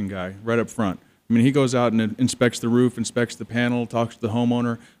evaluation guy right up front. I mean, he goes out and inspects the roof, inspects the panel, talks to the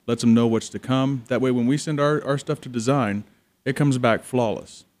homeowner, lets them know what's to come. That way, when we send our stuff to design, it comes back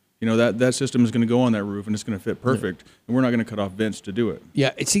flawless. That system is going to go on that roof, and it's going to fit perfect, and we're not going to cut off vents to do it.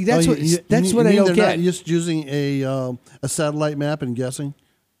 Yeah, see, that's what I don't they're get. Not just using a satellite map and guessing?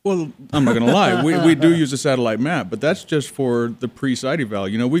 Well, I'm not going to lie. We do use a satellite map, but that's just for the pre-site eval.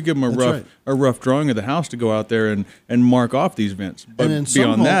 We give them a rough drawing of the house to go out there and mark off these vents. But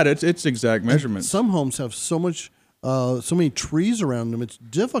beyond that, it's exact measurements. Some homes have so many trees around them, it's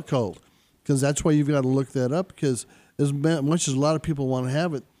difficult, because that's why you've got to look that up, because as much as a lot of people want to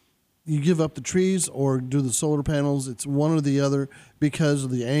have it, you give up the trees or do the solar panels. It's one or the other because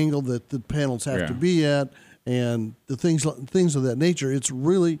of the angle that the panels have to be at and the things of that nature. It's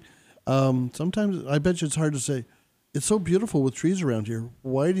really, sometimes I bet you it's hard to say, it's so beautiful with trees around here.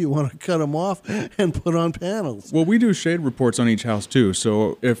 Why do you want to cut them off and put on panels? Well, we do shade reports on each house too.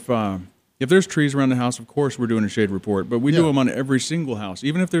 So if there's trees around the house, of course we're doing a shade report, but we do them on every single house.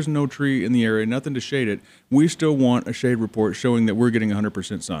 Even if there's no tree in the area, nothing to shade it, we still want a shade report showing that we're getting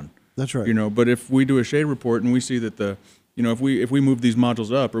 100% sun. That's right. But if we do a shade report and we see that if we move these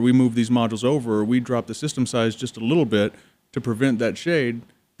modules up or we move these modules over or we drop the system size just a little bit to prevent that shade,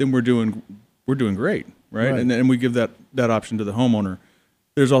 then we're doing great, right? And then we give that option to the homeowner.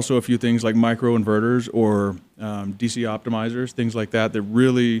 There's also a few things like micro inverters or DC optimizers, things like that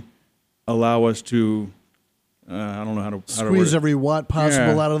really allow us to I don't know how to squeeze every watt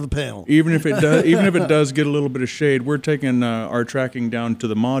possible out of the panel. Even if it does get a little bit of shade, we're taking our tracking down to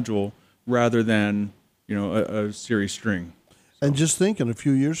the module rather than a series string. And just think, in a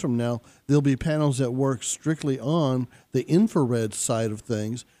few years from now, there'll be panels that work strictly on the infrared side of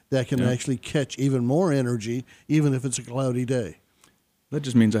things that can actually catch even more energy, even if it's a cloudy day. That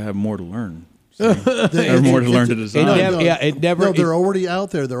just means I have more to learn. So I have more to learn to design. They're already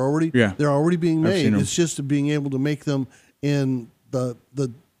out there. They're already being made. It's just being able to make them in the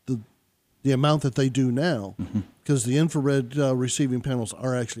amount that they do now, because the infrared receiving panels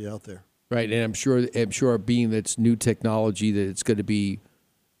are actually out there. Right, and I'm sure being that's new technology, that it's going to be.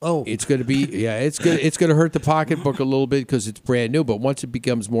 It's going to hurt the pocketbook a little bit because it's brand new. But once it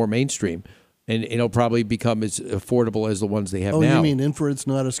becomes more mainstream, and it'll probably become as affordable as the ones they have now. Oh, you mean infrared's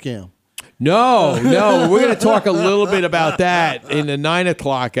not a scam? No, we're going to talk a little bit about that in the 9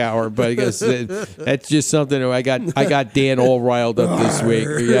 o'clock hour, but I guess that's just something I got Dan all riled up this week.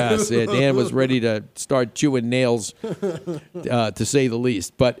 Yes, Dan was ready to start chewing nails, to say the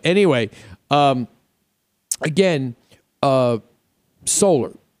least. But anyway, again,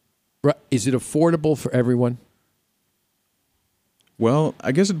 solar, is it affordable for everyone? Well,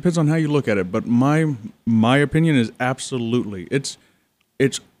 I guess it depends on how you look at it, but my opinion is absolutely. It's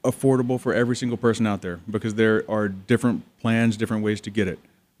affordable for every single person out there because there are different plans, different ways to get it.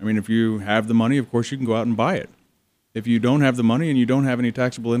 I mean, if you have the money, of course, you can go out and buy it. If you don't have the money and you don't have any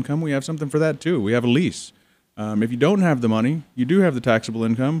taxable income, we have something for that too. We have a lease. If you don't have the money, you do have the taxable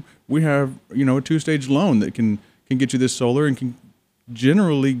income. We have, a 2-stage loan that can get you this solar and can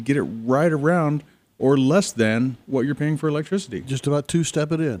generally get it right around or less than what you're paying for electricity. Just about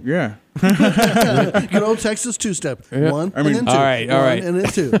two-step it in. Yeah. Good old Texas two-step. One and then two. All right. And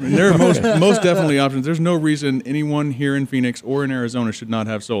then two. There are most definitely options. There's no reason anyone here in Phoenix or in Arizona should not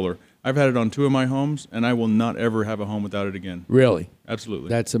have solar. I've had it on 2 of my homes, and I will not ever have a home without it again. Really? Absolutely.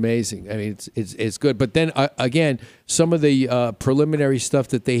 That's amazing. I mean, it's good. But then, again, some of the preliminary stuff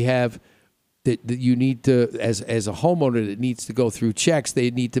that they have that you need to, as a homeowner that needs to go through checks, they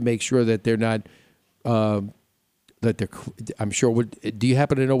need to make sure that they're not that they're. I'm sure. Do you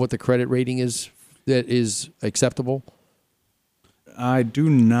happen to know what the credit rating is that is acceptable? I do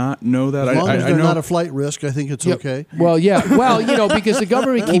not know that. As long as they're know. not a flight risk, I think it's okay. Well, yeah. Well, because the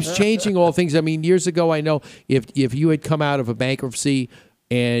government keeps changing all things. I mean, years ago, I know if you had come out of a bankruptcy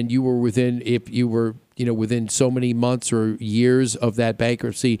and you were within so many months or years of that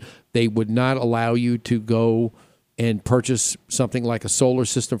bankruptcy, they would not allow you to go and purchase something like a solar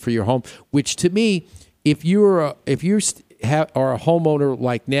system for your home. Which to me, if you are a homeowner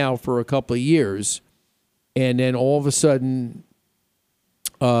like now for a couple of years, and then all of a sudden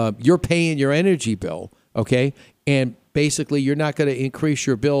you're paying your energy bill, okay? And basically, you're not going to increase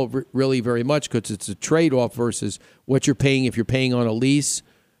your bill really very much because it's a trade-off versus what you're paying if you're paying on a lease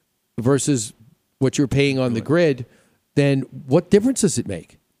versus what you're paying on the grid. Then what difference does it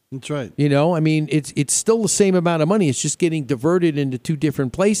make? That's right. You know, I mean, it's still the same amount of money. It's just getting diverted into two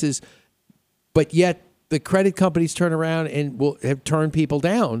different places. But yet the credit companies turn around and will have turned people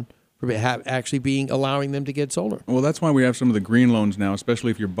down for actually allowing them to get solar. Well, that's why we have some of the green loans now,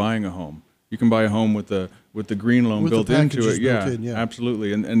 especially if you're buying a home. You can buy a home with the green loan With built the into it. packages built in, yeah.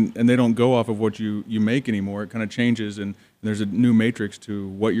 Absolutely. And they don't go off of what you make anymore. It kind of changes, and there's a new matrix to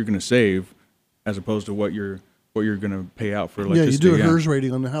what you're going to save as opposed to what you're going to pay out for electricity. Yeah, you do a HERS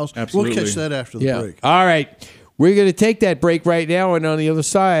rating on the house. Absolutely. We'll catch that after the break. All right. We're going to take that break right now, and on the other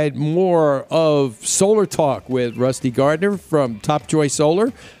side, more of Solar Talk with Rusty Gardner from Top Choice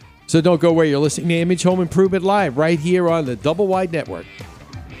Solar. So don't go away. You're listening to Image Home Improvement Live right here on the Double Wide Network.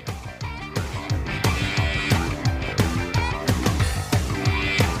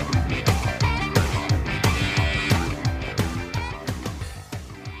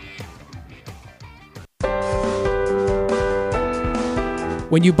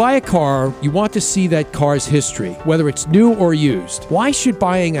 When you buy a car, you want to see that car's history, whether it's new or used. Why should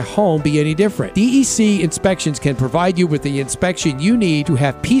buying a home be any different? DEC Inspections can provide you with the inspection you need to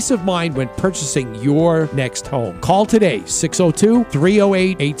have peace of mind when purchasing your next home. Call today,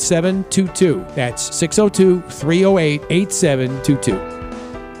 602-308-8722. That's 602-308-8722.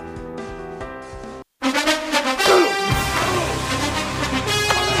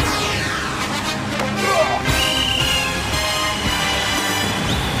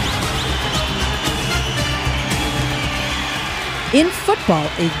 In football,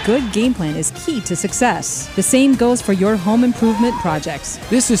 a good game plan is key to success. The same goes for your home improvement projects.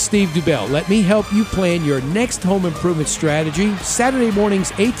 This is Steve Dubell. Let me help you plan your next home improvement strategy. Saturday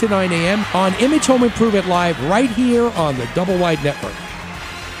mornings, 8 to 9 a.m. on Image Home Improvement Live right here on the Double Wide Network.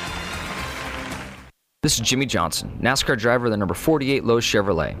 This is Jimmy Johnson, NASCAR driver of the number 48 Lowe's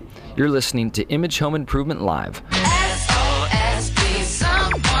Chevrolet. You're listening to Image Home Improvement Live.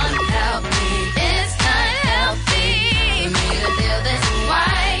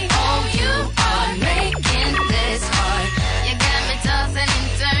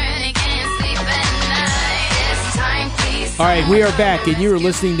 All right, we are back, and you are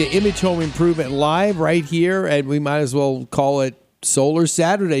listening to Image Home Improvement Live right here, and we might as well call it Solar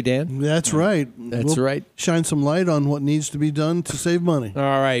Saturday, Dan. That's right. That's right. Shine some light on what needs to be done to save money. All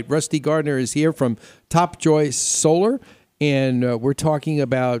right, Rusty Gardner is here from Top Choice Solar, and we're talking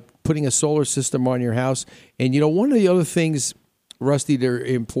about putting a solar system on your house. And, you know, one of the other things, Rusty, that are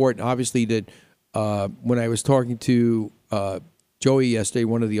important, obviously, that when I was talking to Joey yesterday,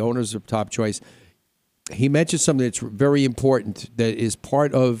 one of the owners of Top Choice, he mentioned something that's very important that is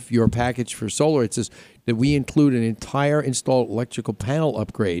part of your package for solar. It says that we include an entire installed electrical panel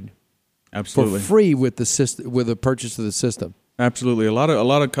upgrade, absolutely, for free with the system, with the purchase of the system. Absolutely, a lot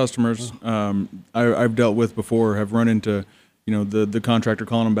of customers I've dealt with before have run into, you know, the contractor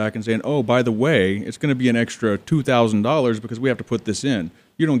calling them back and saying, "Oh, by the way, it's going to be an extra $2,000 because we have to put this in."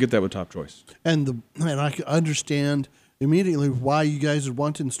 You don't get that with Top Choice. And I can understand immediately why you guys would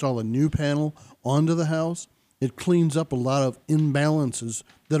want to install a new panel onto the house. It cleans up a lot of imbalances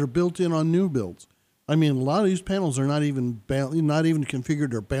that are built in on new builds. I mean, a lot of these panels are not even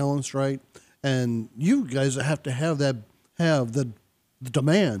configured or balanced right, and you guys have to have the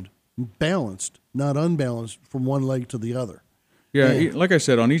demand balanced, not unbalanced from one leg to the other. Yeah, like I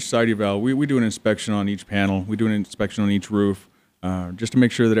said, on each side eval, we do an inspection on each panel. We do an inspection on each roof, just to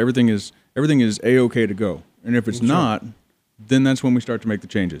make sure that everything is A-OK to go. And if it's not, then that's when we start to make the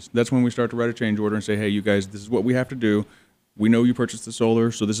changes. That's when we start to write a change order and say, hey, you guys, this is what we have to do. We know you purchased the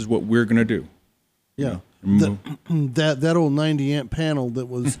solar, so this is what we're going to do. Yeah. That old 90 amp panel that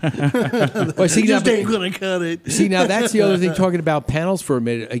was well, see, just ain't going to cut it. See, now that's the other thing, talking about panels for a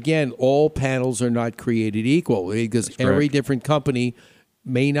minute. Again, all panels are not created equal because every different company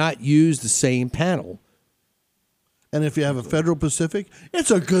may not use the same panel. And if you have a Federal Pacific, it's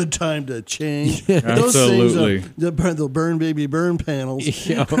a good time to change. Those Absolutely. Things, they'll burn baby burn panels.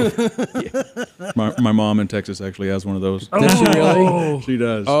 Yeah. My mom in Texas actually has one of those. Does she really? She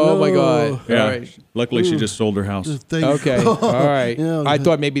does. Oh, my God. Yeah. All right. Luckily, she just sold her house. Okay. All right. Yeah. I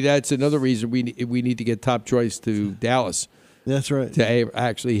thought maybe that's another reason we need to get Top Choice to Dallas. That's right. To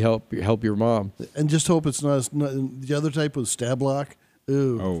actually help your mom. And just hope it's not the other type was Stab Lock.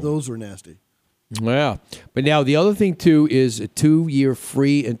 Those were nasty. Yeah. But now the other thing, too, is a 2-year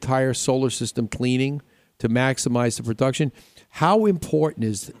free entire solar system cleaning to maximize the production. How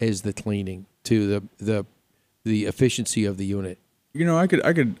important is the cleaning to the efficiency of the unit? You know, I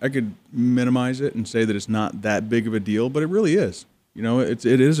could minimize it and say that it's not that big of a deal, but it really is. You know, it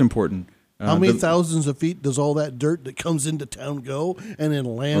is important. How many thousands of feet does all that dirt that comes into town go and then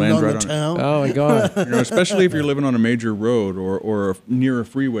land on right the town? Oh my God! You know, especially if you're living on a major road or near a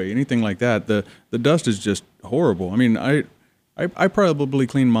freeway, anything like that, the dust is just horrible. I mean, I probably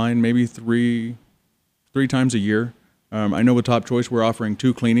clean mine maybe three times a year. I know with Top Choice we're offering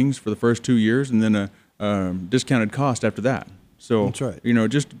 2 cleanings for the first 2 years and then a discounted cost after that. So that's right. You know,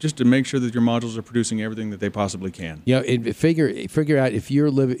 just to make sure that your modules are producing everything that they possibly can. Yeah, and figure out if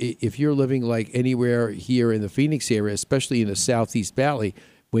you're living like anywhere here in the Phoenix area, especially in the Southeast Valley,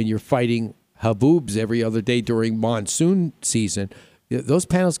 when you're fighting haboobs every other day during monsoon season, those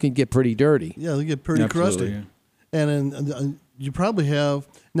panels can get pretty dirty. Yeah, they get pretty crusty. Yeah. And then you probably have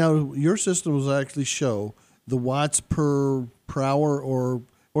now your system will actually show the watts per hour or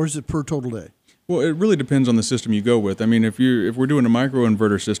is it per total day? Well, it really depends on the system you go with. I mean, if we're doing a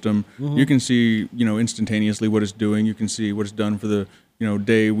microinverter system, you can see, you know, instantaneously what it's doing. You can see what it's done for the, you know,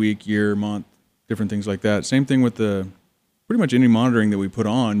 day, week, year, month, different things like that. Same thing with pretty much any monitoring that we put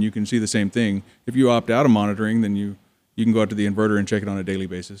on, you can see the same thing. If you opt out of monitoring, then you can go out to the inverter and check it on a daily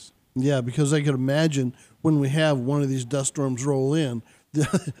basis. Yeah, because I could imagine when we have one of these dust storms roll in,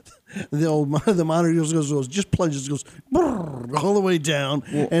 the monitor just plunges, goes all the way down,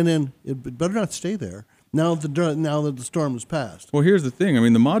 and then it better not stay there. Now that the storm has passed. Well, here's the thing. I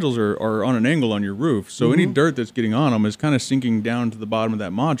mean, the modules are on an angle on your roof, so any dirt that's getting on them is kind of sinking down to the bottom of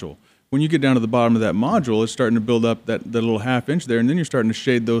that module. When you get down to the bottom of that module, it's starting to build up that little half inch there, and then you're starting to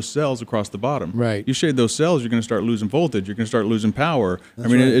shade those cells across the bottom. Right. You shade those cells, you're going to start losing voltage. You're going to start losing power. That's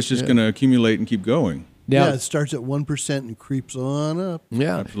I mean, right. it's just going to accumulate and keep going. Now, yeah, it starts at 1% and creeps on up.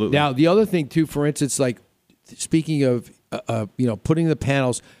 Yeah, absolutely. Now, the other thing too, for instance, like speaking of, putting the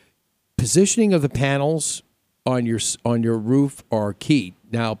panels, positioning of the panels on your roof are key.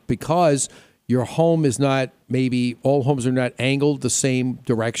 Now, because your home is not, maybe all homes are not angled the same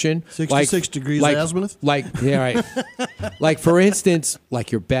direction. 66 degrees azimuth? Yeah, right. Like, for instance,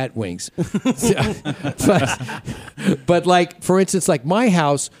 like your bat wings. but like, for instance, like my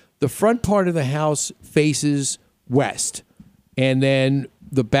house, the front part of the house faces west. And then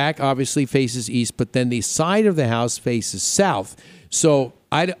the back obviously faces east, but then the side of the house faces south. So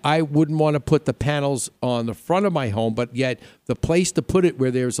I wouldn't want to put the panels on the front of my home, but yet the place to put it where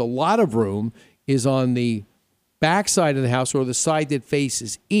there's a lot of room is on the back side of the house or the side that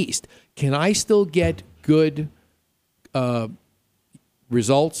faces east. Can I still get good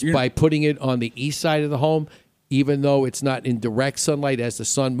results by putting it on the east side of the home, even though it's not in direct sunlight as the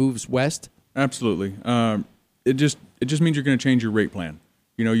sun moves west? Absolutely. It just means you're going to change your rate plan.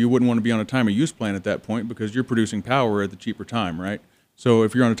 You know, you wouldn't want to be on a time of use plan at that point because you're producing power at the cheaper time, right? So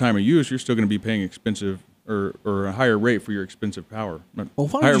if you're on a time of use, you're still going to be paying expensive or a higher rate for your expensive power. Well,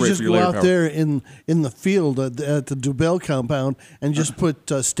 why don't you just go out there in the field at the Dubell compound and just put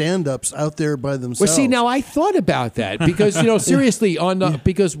stand-ups out there by themselves? Well, see, now I thought about that because, seriously,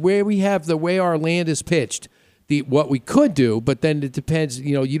 because where we have the way our land is pitched, what we could do, but then it depends,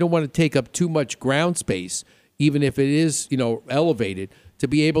 you don't want to take up too much ground space, even if it is, elevated, to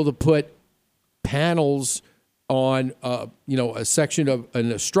be able to put panels on, a section of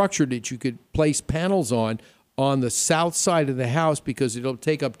a structure that you could place panels on the south side of the house because it'll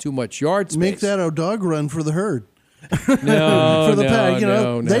take up too much yard space. Make that a dog run for the herd. No, for the pack,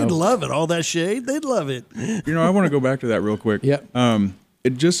 no. They'd love it. All that shade, they'd love it. I want to go back to that real quick. Yeah.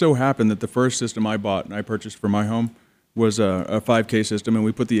 It just so happened that the first system I bought and I purchased for my home was a 5K system, and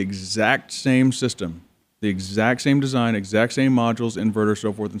we put the exact same system, the exact same design, exact same modules, inverter,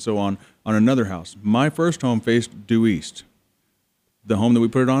 so forth and so on another house. My first home faced due east. The home that we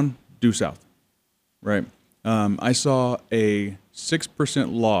put it on, due south, right? I saw a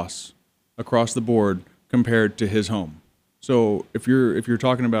 6% loss across the board compared to his home. So if you're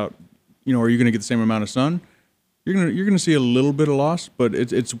talking about, are you going to get the same amount of sun? You're gonna see a little bit of loss, but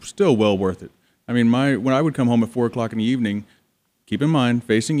it's still well worth it. I mean, when I would come home at 4 o'clock in the evening, keep in mind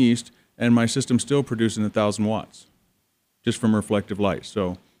facing east, and my system's still producing 1,000 watts, just from reflective light.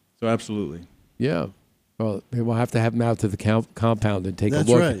 So absolutely. Yeah. Well, we'll have to have them out to the compound and take That's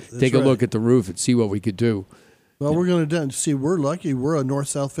a look. right. Take a look at the roof and see what we could do. Well, we're going to see. We're lucky. We're a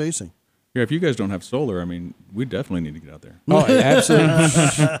north-south facing. Yeah, if you guys don't have solar, I mean, we definitely need to get out there. Oh, absolutely.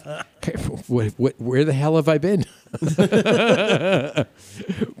 Where the hell have I been?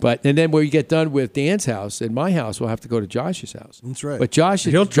 And then when we get done with Dan's house and my house, we'll have to go to Josh's house. That's right. But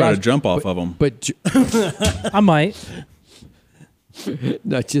He'll try to jump off of them. But I might.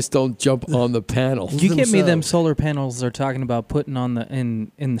 No, just don't jump on the panel. You get me them solar panels they're talking about putting on the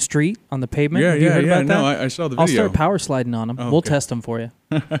in the street on the pavement. Yeah, Have you heard about no, that? I saw the video. I'll start power sliding on them. Oh, We'll okay. test them for you.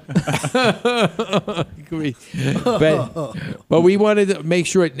 But we wanted to make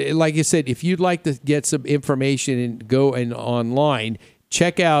sure, like you said, if you'd like to get some information and go and online,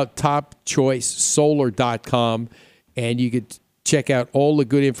 check out topchoicesolar.com, and you could check out all the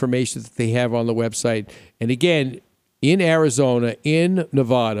good information that they have on the website. And again, in Arizona, in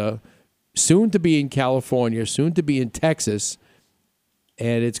Nevada, soon to be in California, soon to be in Texas,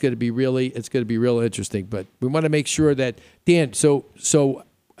 and it's going to be real interesting. But we want to make sure that, Dan. So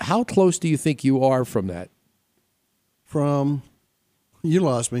how close do you think you are from that? You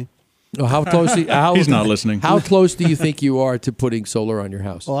lost me. Oh, how close? He's not listening. How close do you think you are to putting solar on your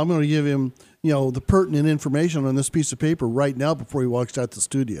house? Well, I'm going to give him, the pertinent information on this piece of paper right now before he walks out the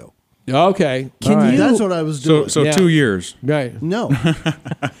studio. Okay. That's what I was doing. So 2 years. Right. No.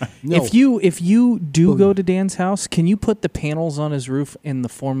 If you do go to Dan's house, can you put the panels on his roof in the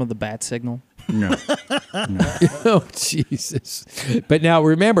form of the bat signal? No. Oh, Jesus. But now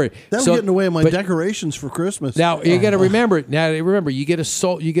remember. That was getting away my decorations for Christmas. Now, you got to remember. You get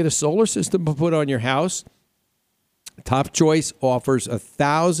a solar system to put on your house. Top Choice offers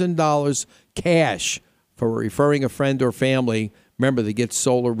 $1,000 cash for referring a friend or family. Remember, they get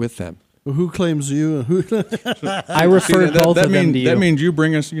solar with them. Who claims you? I referred both of them to you. That means you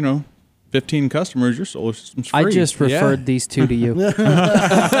bring us, 15 customers, your solar system's free. I just referred these two to you.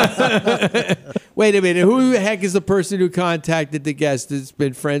 Wait a minute. Who the heck is the person who contacted the guest that's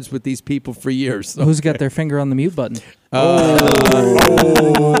been friends with these people for years? Who's got their finger on the mute button?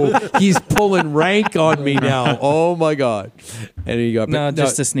 He's pulling rank on me now. Oh, my God. And you go. No,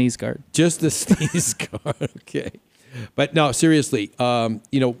 just a sneeze guard. Just a sneeze guard. Okay. But no, seriously,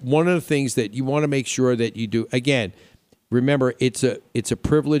 one of the things that you want to make sure that you do, again, remember, it's a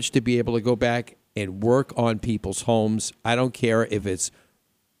privilege to be able to go back and work on people's homes. I don't care if it's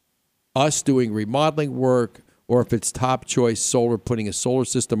us doing remodeling work or if it's Top Choice Solar putting a solar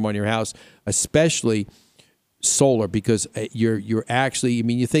system on your house, especially solar, because you're actually,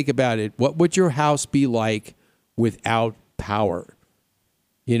 you think about it, what would your house be like without power?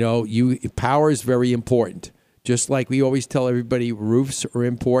 Power is very important. Just like we always tell everybody, roofs are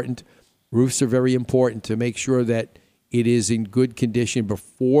important. Roofs are very important to make sure that it is in good condition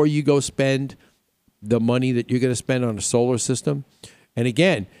before you go spend the money that you're going to spend on a solar system. And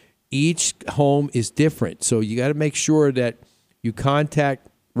again, each home is different. So you got to make sure that you contact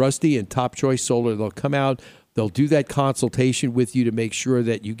Rusty and Top Choice Solar. They'll come out. They'll do that consultation with you to make sure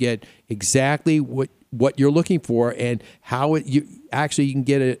that you get exactly what you're looking for and how you can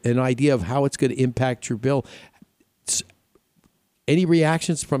get an idea of how it's going to impact your bill. Any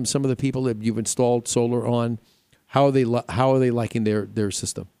reactions from some of the people that you've installed solar on? How are they liking their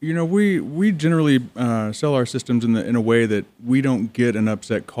system? We generally sell our systems in a way that we don't get an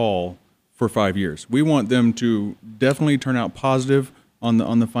upset call for 5 years. We want them to definitely turn out positive on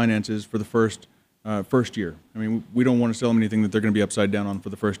the finances for the first year. We don't want to sell them anything that they're going to be upside down on for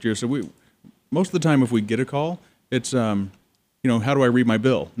the first year. So most of the time, if we get a call, it's how do I read my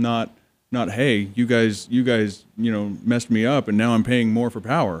bill? Not hey, you guys messed me up and now I'm paying more for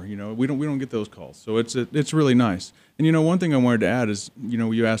power. We don't get those calls. So it's really nice. And one thing I wanted to add is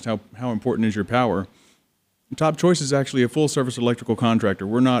you asked how important is your power. Top Choice is actually a full service electrical contractor.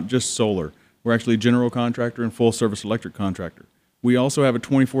 We're not just solar. We're actually a general contractor and full service electric contractor. We also have a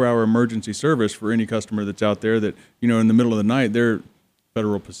 24-hour emergency service for any customer that's out there that in the middle of the night they're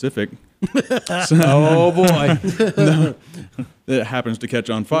Federal Pacific. Oh boy. No, that happens to catch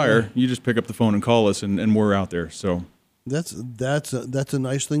on fire. You just pick up the phone and call us, and we're out there. So that's a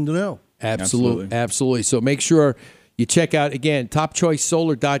nice thing to know. Absolutely. So make sure you check out again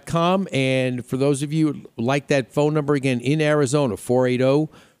topchoicesolar.com, and for those of you who like that phone number again in Arizona,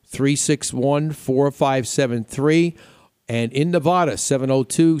 480-361-4573. And in Nevada,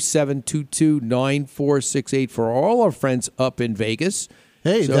 702-722-9468 for all our friends up in Vegas.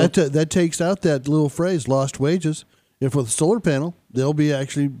 Hey, that takes out that little phrase, lost wages. If with a solar panel, they'll be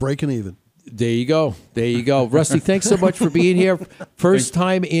actually breaking even. There you go. Rusty, thanks so much for being here. First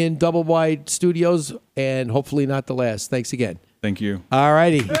time in Double Wide Studios, and hopefully not the last. Thanks again. Thank you. All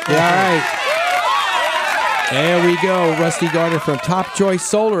righty. All right. There we go. Rusty Gardner from Top Choice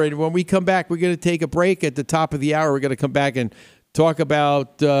Solar. And when we come back, we're going to take a break at the top of the hour. We're going to come back and talk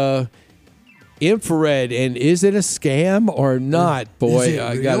about infrared, and is it a scam or not? Boy,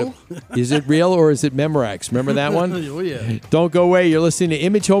 is it real or is it Memorex? Remember that one? Oh, yeah. Don't go away. You're listening to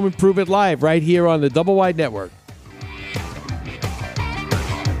Image Home Improvement Live right here on the Double Wide Network.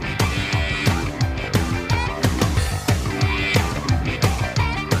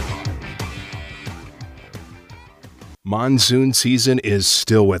 Monsoon season is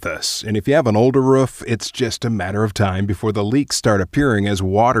still with us, and if you have an older roof, it's just a matter of time before the leaks start appearing as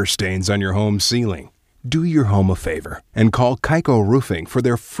water stains on your home ceiling. Do your home a favor and call Kaiko Roofing for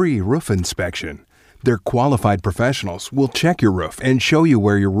their free roof inspection. Their qualified professionals will check your roof and show you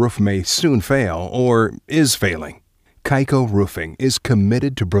where your roof may soon fail or is failing. Kaiko Roofing is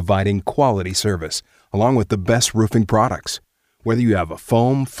committed to providing quality service along with the best roofing products. Whether you have a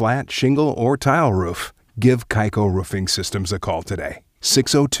foam, flat, shingle, or tile roof, give Kaiko Roofing Systems a call today.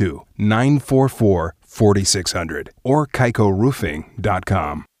 602-944-4600 or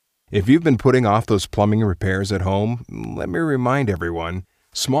kaikoroofing.com. If you've been putting off those plumbing repairs at home, let me remind everyone,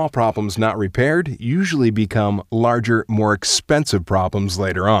 small problems not repaired usually become larger, more expensive problems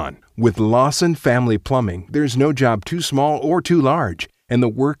later on. With Lawson Family Plumbing, there's no job too small or too large, and the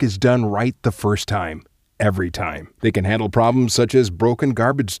work is done right the first time. Every time. They can handle problems such as broken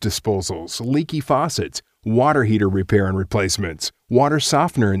garbage disposals, leaky faucets, water heater repair and replacements, water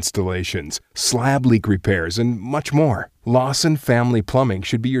softener installations, slab leak repairs, and much more. Lawson Family Plumbing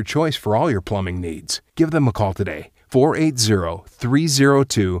should be your choice for all your plumbing needs. Give them a call today,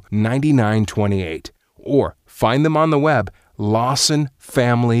 480-302-9928, or find them on the web,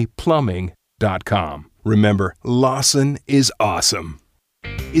 LawsonFamilyPlumbing.com. Remember, Lawson is awesome.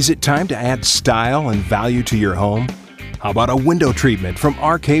 Is it time to add style and value to your home? How about a window treatment from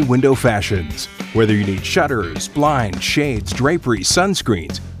RK Window Fashions? Whether you need shutters, blinds, shades, draperies,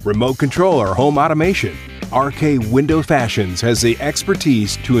 sunscreens, remote control, or home automation, RK Window Fashions has the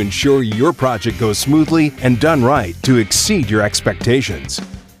expertise to ensure your project goes smoothly and done right to exceed your expectations.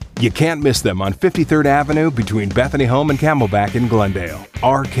 You can't miss them on 53rd Avenue between Bethany Home and Camelback in Glendale.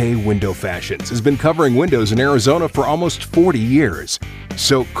 RK Window Fashions has been covering windows in Arizona for almost 40 years.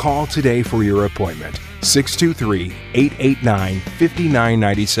 So call today for your appointment.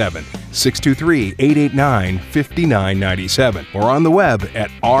 623-889-5997. 623-889-5997. Or on the web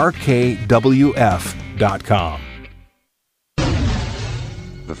at rkwf.com.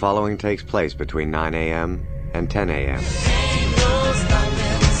 The following takes place between 9 a.m. and 10 a.m.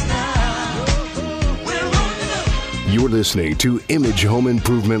 You're listening to Image Home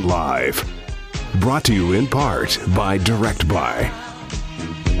Improvement Live. Brought to you in part by Direct Buy.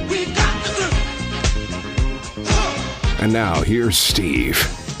 And now, here's Steve.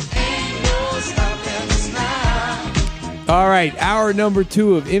 All right, hour number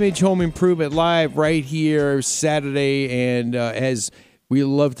 2 of Image Home Improvement Live right here Saturday. And as we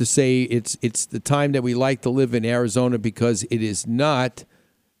love to say, it's the time that we like to live in Arizona because it is not,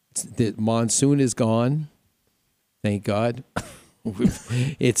 the monsoon is gone. Thank God.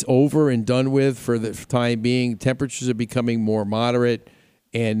 It's over and done with for the time being. Temperatures are becoming more moderate,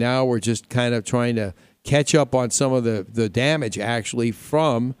 and now we're just kind of trying to catch up on some of the damage, actually,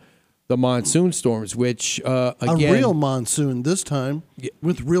 from the monsoon storms, which, again... A real monsoon this time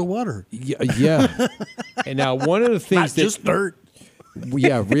with real water. Yeah. And now one of the things Not just dirt.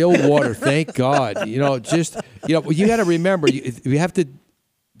 Yeah, real water. Thank God. You got to remember, you have to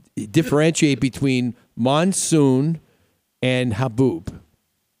differentiate between monsoon and haboob.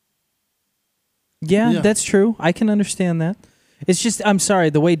 Yeah, that's true. I can understand that. It's just, I'm sorry,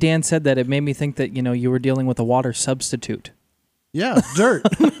 the way Dan said that, it made me think that, you were dealing with a water substitute. Yeah, dirt.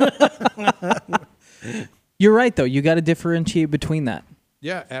 You're right, though. You got to differentiate between that.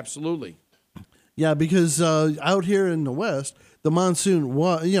 Yeah, absolutely. Yeah, because out here in the West, the monsoon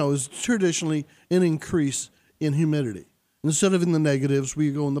is traditionally an increase in humidity. Instead of in the negatives,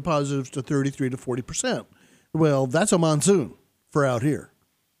 we go in the positives to 33 to 40%. Well, that's a monsoon for out here.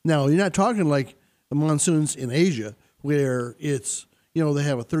 Now, you're not talking like the monsoons in Asia where it's, they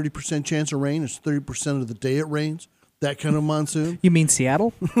have a 30% chance of rain. It's 30% of the day it rains. That kind of monsoon. You mean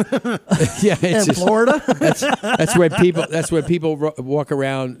Seattle? Yeah, it's and Florida. That's where people walk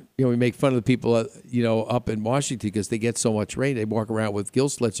around. We make fun of the people, up in Washington because they get so much rain. They walk around with gill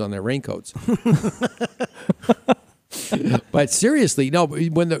slits on their raincoats. But seriously, no.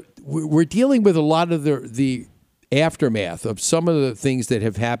 When we're dealing with a lot of the aftermath of some of the things that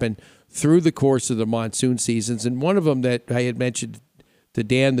have happened through the course of the monsoon seasons, and one of them that I had mentioned to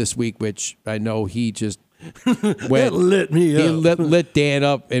Dan this week, which I know he just went lit me up. He lit Dan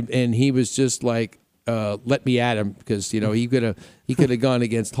up, and he was just like, let me at him because he could have gone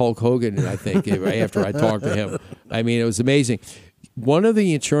against Hulk Hogan. I think after I talked to him, I mean, it was amazing. One of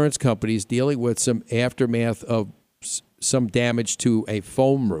the insurance companies dealing with some aftermath of some damage to a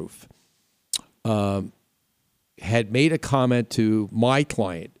foam roof had made a comment to my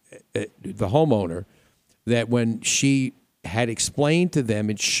client, the homeowner, that when she had explained to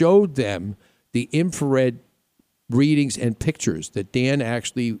them and showed them the infrared readings and pictures that Dan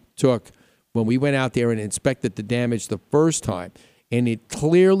actually took when we went out there and inspected the damage the first time, and it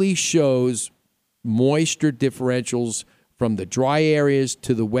clearly shows moisture differentials from the dry areas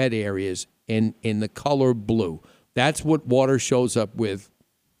to the wet areas in the color blue. That's what water shows up with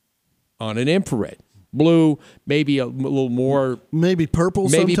on an infrared. Blue, maybe a little more. Maybe purple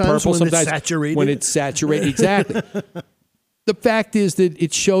sometimes when it's saturated. When it's saturated, exactly. The fact is that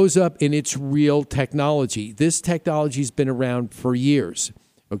it shows up in its real technology. This technology's been around for years,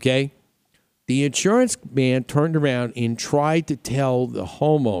 okay? The insurance man turned around and tried to tell the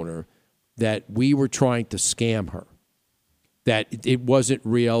homeowner that we were trying to scam her, that it wasn't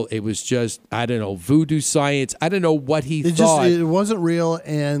real. It was just, I don't know, voodoo science. I don't know what he thought. It wasn't real,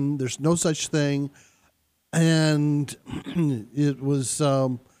 and there's no such thing. And it was,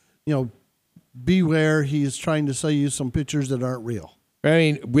 beware. He's trying to sell you some pictures that aren't real. I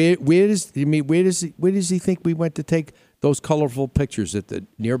mean, where does he think we went to take those colorful pictures at the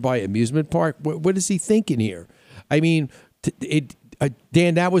nearby amusement park? What is he thinking here? I mean,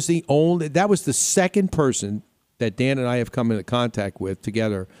 Dan, that was the second person that Dan and I have come into contact with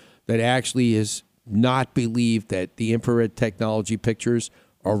together that actually has not believed that the infrared technology pictures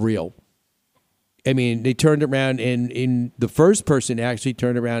are real. I mean, they turned around, and the first person actually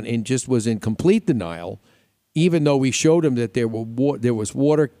turned around and just was in complete denial, even though we showed him that there was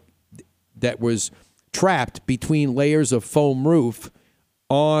water that was trapped between layers of foam roof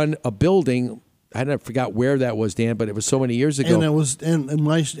on a building. I forgot where that was, Dan, but it was so many years ago. And it was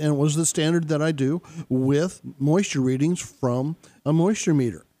it was the standard that I do with moisture readings from a moisture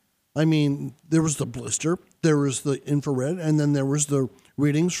meter. I mean, there was the blister, there was the infrared, and then there was the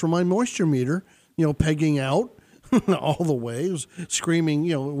readings from my moisture meter. Pegging out all the way. It was screaming,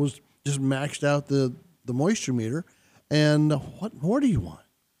 it was just maxed out the moisture meter. And what more do you want?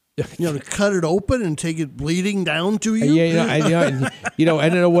 To cut it open and take it bleeding down to you? Yeah, I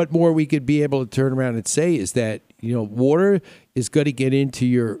don't know what more we could be able to turn around and say is that, water is going to get into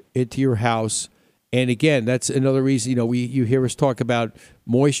your house. And again, that's another reason, you hear us talk about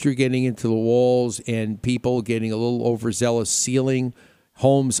moisture getting into the walls and people getting a little overzealous sealing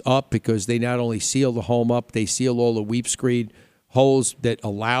homes up, because they not only seal the home up, they seal all the weep screed holes that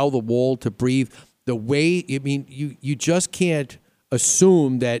allow the wall to breathe. The way, you just can't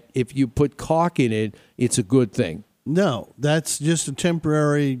assume that if you put caulk in it, it's a good thing. No, that's just a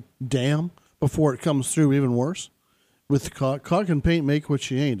temporary dam before it comes through even worse. With the caulk, caulk and paint make what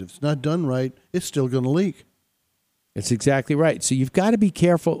you ain't. If it's not done right, it's still going to leak. That's exactly right. So you've got to be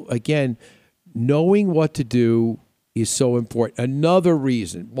careful. Again, knowing what to do is so important. Another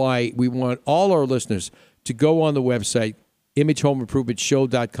reason why we want all our listeners to go on the website,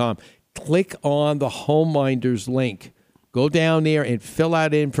 imagehomeimprovementshow.com, click on the HomeMinders link. Go down there and fill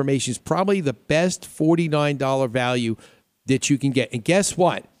out information. It's probably the best $49 value that you can get. And guess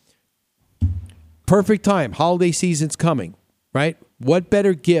what? Perfect time. Holiday season's coming, right? What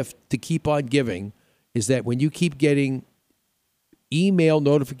better gift to keep on giving is that when you keep getting email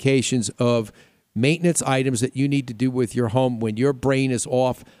notifications of maintenance items that you need to do with your home when your brain is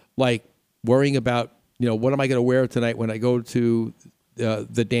off, like worrying about, what am I going to wear tonight when I go to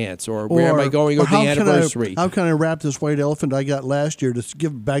the dance, or where am I going to the anniversary? How can I wrap this white elephant I got last year to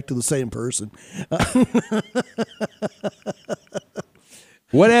give back to the same person?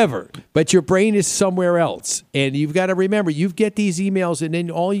 Whatever. But your brain is somewhere else. And you've got to remember, you get these emails, and then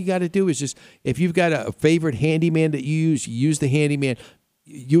all you got to do is just, if you've got a favorite handyman that you use the handyman.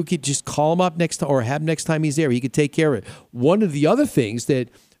 You could just call him up next time, or have him next time he's there. He could take care of it. One of the other things that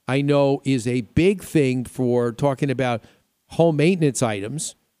I know is a big thing for talking about home maintenance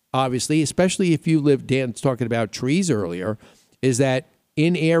items, obviously, especially if you live, Dan's talking about trees earlier, is that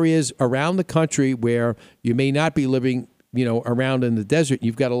in areas around the country where you may not be living, around in the desert,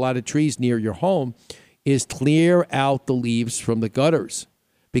 you've got a lot of trees near your home, is clear out the leaves from the gutters.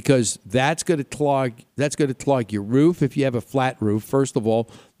 Because that's going to clog your roof if you have a flat roof. First of all,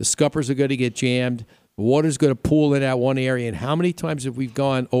 the scuppers are going to get jammed. The water's going to pool in that one area. And how many times have we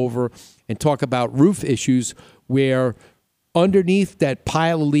gone over and talk about roof issues where underneath that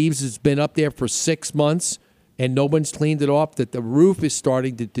pile of leaves has been up there for 6 months and no one's cleaned it off, that the roof is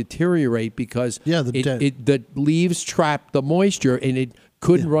starting to deteriorate because the leaves trap the moisture and it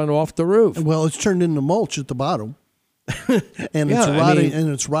couldn't run off the roof. Well, it's turned into mulch at the bottom. and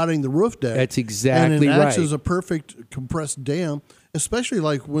it's rotting the roof deck. That's exactly right. And it acts as a perfect compressed dam, especially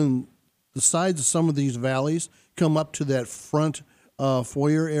like when the sides of some of these valleys come up to that front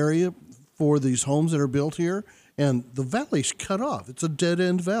foyer area for these homes that are built here, and the valley's cut off. It's a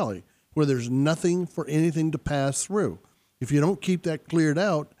dead-end valley where there's nothing for anything to pass through. If you don't keep that cleared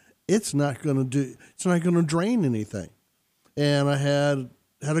out, it's not going to drain anything. And I had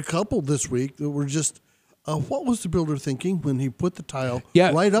had a couple this week that were just, what was the builder thinking when he put the tile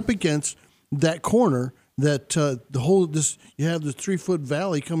right up against that corner that you have this 3-foot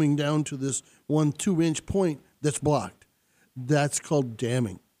valley coming down to this 2-inch point that's blocked. That's called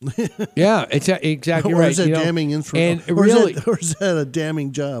damming. Yeah, it's exactly or right. Is that damming and or really, or is that a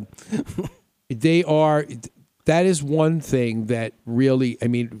damming job? They are. That is one thing that really, I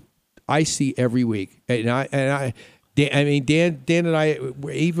mean, I see every week, Dan and I,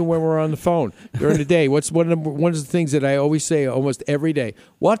 even when we're on the phone during the day, what's one of the things that I always say almost every day?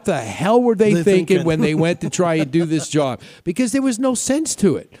 What the hell were they thinking when they went to try and do this job? Because there was no sense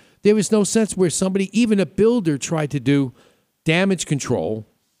to it. There was no sense where somebody, even a builder, tried to do damage control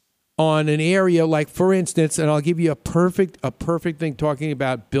on an area like, for instance, and I'll give you a perfect thing talking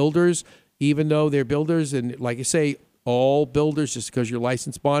about builders, even though they're builders, and like I say, all builders, just because you're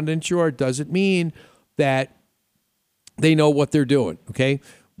licensed, bond, insured, doesn't mean that they know what they're doing. Okay,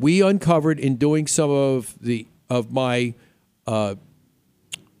 we uncovered in doing some of my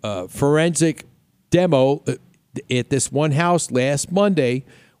forensic demo at this one house last Monday.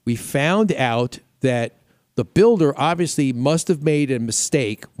 We found out that the builder obviously must have made a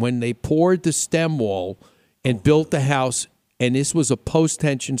mistake when they poured the stem wall and built the house. And this was a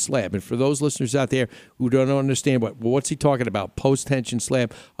post-tension slab. And for those listeners out there who don't understand what's he talking about, post-tension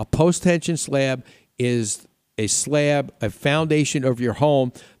slab? A post-tension slab is a slab, a foundation of your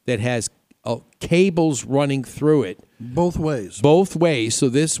home that has cables running through it. Both ways. Both ways. So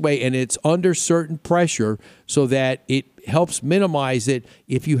this way, and it's under certain pressure so that it helps minimize it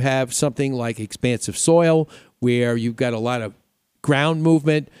if you have something like expansive soil where you've got a lot of ground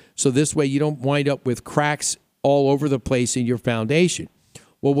movement. So this way you don't wind up with cracks all over the place in your foundation.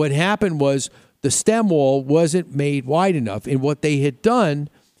 Well, what happened was the stem wall wasn't made wide enough, and what they had done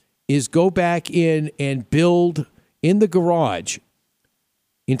is go back in and build in the garage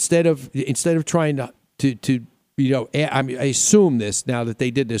instead of trying to I assume this now that they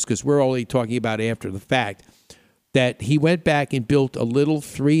did this because we're only talking about after the fact, that he went back and built a little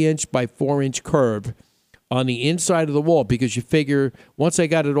 3-inch by 4-inch curve on the inside of the wall, because you figure once I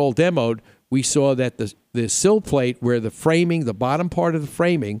got it all demoed, we saw that the sill plate where the framing, the bottom part of the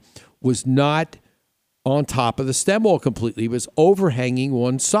framing, was not on top of the stem wall completely. It was overhanging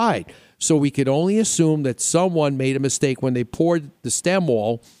one side. So we could only assume that someone made a mistake when they poured the stem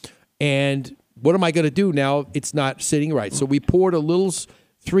wall. And what am I going to do now? It's not sitting right. So we poured a little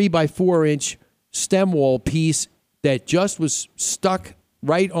 3 by 4-inch stem wall piece that just was stuck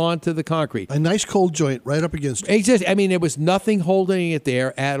right onto the concrete. A nice cold joint right up against it. I mean, there was nothing holding it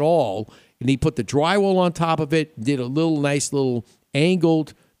there at all. And he put the drywall on top of it, did a nice little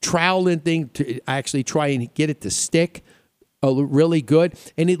angled trowel thing to actually try and get it to stick really good.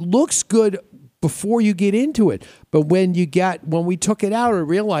 And it looks good before you get into it. But when we took it out, I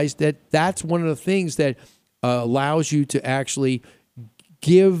realized that that's one of the things that allows you to actually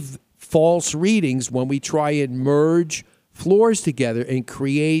give false readings when we try and merge floors together and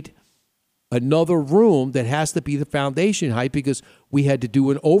create another room that has to be the foundation height, because we had to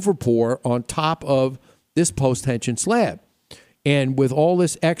do an overpour on top of this post-tension slab. And with all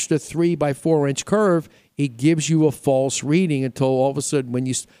this extra 3 by 4-inch curve, it gives you a false reading until all of a sudden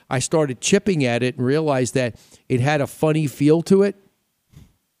when I started chipping at it and realized that it had a funny feel to it.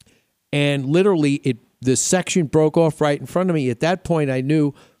 And literally the section broke off right in front of me. At that point, I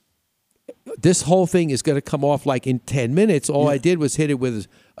knew this whole thing is going to come off like in 10 minutes. All I did was hit it with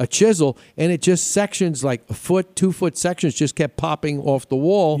a chisel, and it just sections, like 2-foot sections, just kept popping off the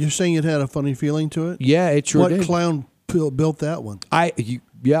wall. You're saying it had a funny feeling to it? Yeah, it sure did. What clown built that one?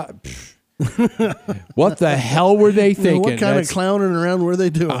 What the hell were they thinking? What kind of clowning around were they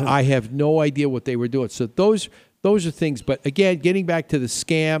doing? I have no idea what they were doing. So those are things. But again, getting back to the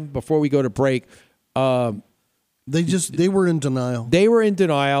scam before we go to break, they were in denial. They were in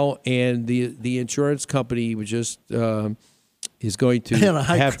denial, and the insurance company was just is going to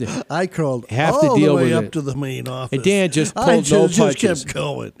have to. I crawled have all to deal the way with up to the main office. And Dan just pulled no punches. Just kept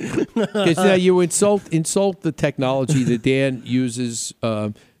going. Because now you insult the technology that Dan uses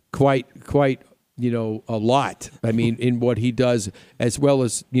quite a lot. I mean, in what he does, as well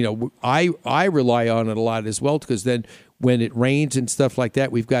as I rely on it a lot as well, because then when it rains and stuff like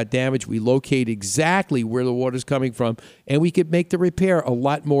that, we've got damage. We locate exactly where the water's coming from, and we could make the repair a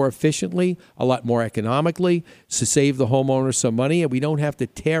lot more efficiently, a lot more economically, to save the homeowner some money, and we don't have to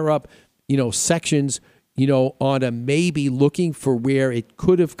tear up, sections, on a maybe looking for where it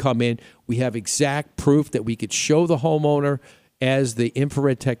could have come in. We have exact proof that we could show the homeowner as the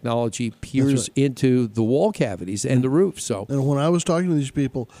infrared technology peers into the wall cavities and the roof. So, and when I was talking to these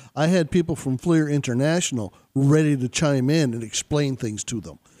people, I had people from FLIR International ready to chime in and explain things to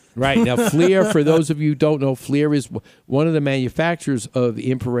them. Right. Now, FLIR, for those of you who don't know, FLIR is one of the manufacturers of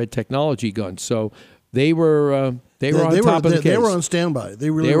the infrared technology guns. So they were on top of the case. They were on standby. They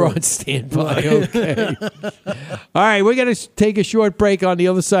were on standby. Okay. All right, we're going to take a short break. On the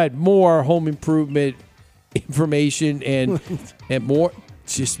other side, more home improvement information and more,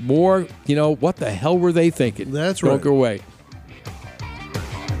 just more, what the hell were they thinking? That's right. Don't go away.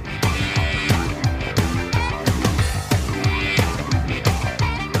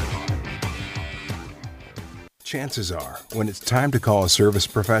 Chances are, when it's time to call a service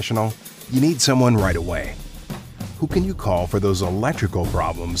professional, you need someone right away. Who can you call for those electrical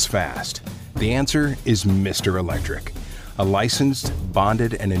problems fast? The answer is Mr. Electric, a licensed,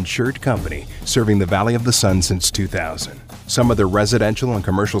 bonded, and insured company serving the Valley of the Sun since 2000. Some of their residential and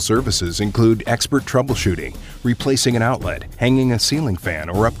commercial services include expert troubleshooting, replacing an outlet, hanging a ceiling fan,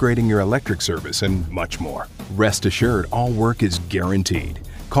 or upgrading your electric service, and much more. Rest assured, all work is guaranteed.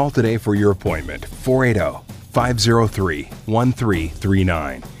 Call today for your appointment,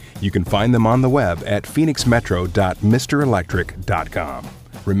 480-503-1339. You can find them on the web at phoenixmetro.mrelectric.com.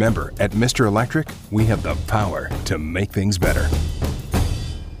 Remember, at Mr. Electric, we have the power to make things better.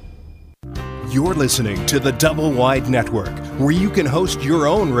 You're listening to the Double Wide Network, where you can host your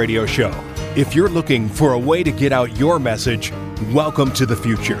own radio show. If you're looking for a way to get out your message, welcome to the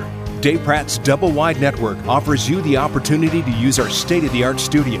future. Dave Pratt's Double Wide Network offers you the opportunity to use our state-of-the-art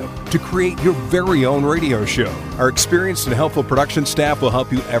studio to create your very own radio show. Our experienced and helpful production staff will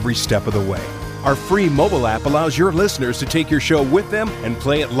help you every step of the way. Our free mobile app allows your listeners to take your show with them and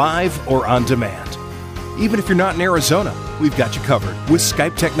play it live or on demand. Even if you're not in Arizona, we've got you covered with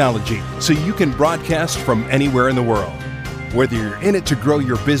Skype technology so you can broadcast from anywhere in the world. Whether you're in it to grow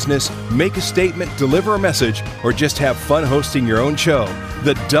your business, make a statement, deliver a message, or just have fun hosting your own show,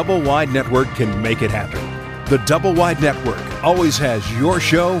 the Double Wide Network can make it happen. The Double Wide Network always has your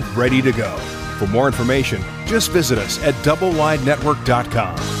show ready to go. For more information, just visit us at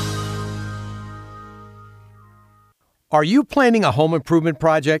doublewidenetwork.com. Are you planning a home improvement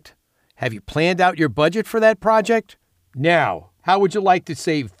project? Have you planned out your budget for that project? Now, how would you like to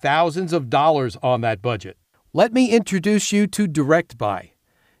save thousands of dollars on that budget? Let me introduce you to Direct Buy.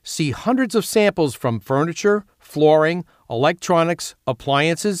 See hundreds of samples from furniture, flooring, electronics,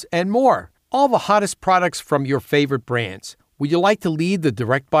 appliances, and more. All the hottest products from your favorite brands. Would you like to lead the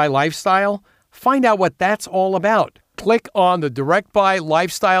Direct Buy lifestyle? Find out what that's all about. Click on the Direct Buy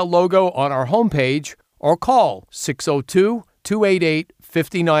lifestyle logo on our homepage or call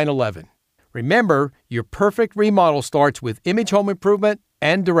 602-288-5911. Remember, your perfect remodel starts with Image Home Improvement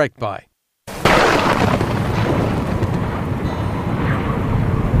and Direct Buy.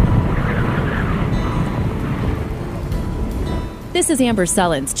 This is Amber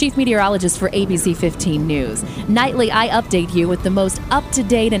Sullins, Chief Meteorologist for ABC 15 News. Nightly, I update you with the most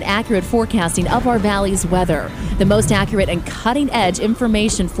up-to-date and accurate forecasting of our valley's weather. The most accurate and cutting-edge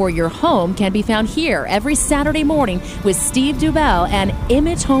information for your home can be found here every Saturday morning with Steve Dubell and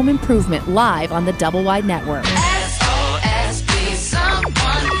Image Home Improvement live on the Double Wide Network. SOS, please someone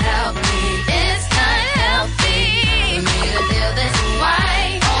help me. It's not healthy for me to feel this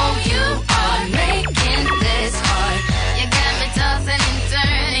way. Oh, you are making this hard. You got me tossing and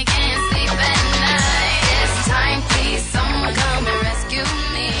turning, can't sleep at night. It's time, please someone come and rescue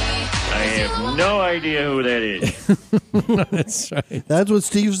me. I have no idea who that is. That's right. That's what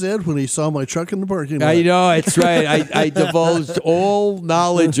Steve said when he saw my truck in the parking lot. I know, it's right. I divulged all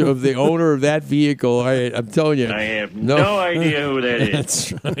knowledge of the owner of that vehicle. I'm telling you. I have no idea who that is.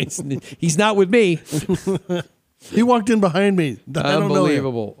 That's right. He's not with me. He walked in behind me. I don't know him.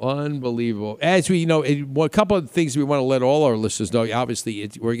 Unbelievable. As we a couple of things we want to let all our listeners know.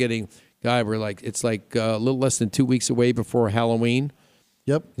 Obviously, we're getting, it's like a little less than 2 weeks away before Halloween.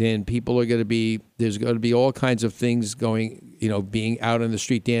 Yep. And people are going to be, there's going to be all kinds of things going, being out on the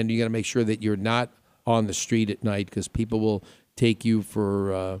street. Dan, you got to make sure that you're not on the street at night because people will take you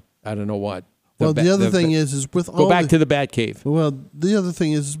for, I don't know what. The other thing is with all go back to the Bat Cave. Well, the other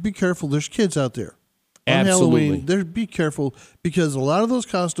thing is be careful. There's kids out there. Absolutely. On Halloween, be careful because a lot of those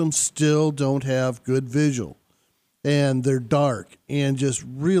costumes still don't have good visual. And they're dark. And just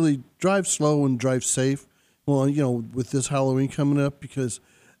really drive slow and drive safe. Well, with this Halloween coming up, because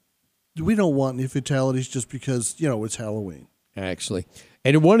we don't want any fatalities just because, it's Halloween. Actually.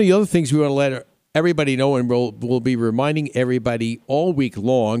 And one of the other things we want to let everybody know, and we'll be reminding everybody all week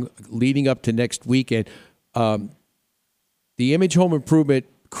long leading up to next weekend, the Image Home Improvement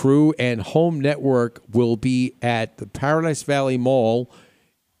crew and home network will be at the Paradise Valley Mall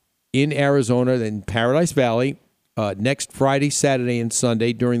in Arizona, then Paradise Valley, next Friday, Saturday, and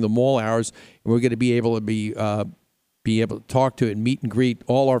Sunday during the mall hours. And we're going to be able to be able to talk to and meet and greet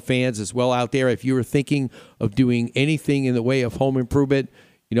all our fans as well out there. If you were thinking of doing anything in the way of home improvement,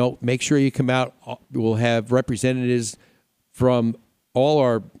 make sure you come out. We'll have representatives from all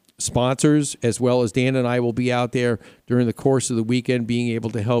our sponsors, as well as Dan and I will be out there during the course of the weekend, being able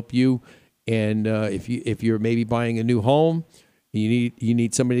to help you. And if you're maybe buying a new home, you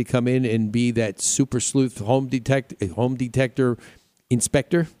need somebody to come in and be that super sleuth home detector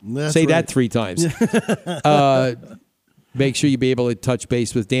inspector. That's Say right. that 3 times. Make sure you be able to touch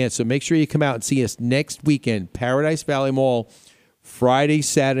base with Dan. So make sure you come out and see us next weekend, Paradise Valley Mall, Friday,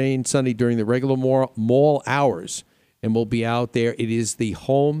 Saturday, and Sunday during the regular mall hours. And we'll be out there. It is the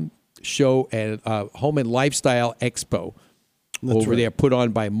Home Show and Home and Lifestyle Expo over there, put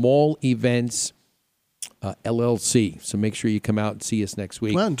on by Mall Events LLC. So make sure you come out and see us next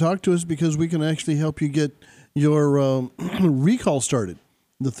week. Well, and talk to us because we can actually help you get your recall started.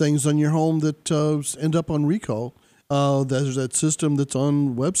 The things on your home that end up on recall. There's that system that's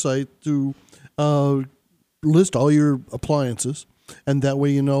on website to list all your appliances. And that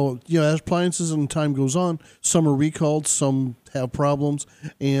way, as appliances and time goes on, some are recalled, some have problems.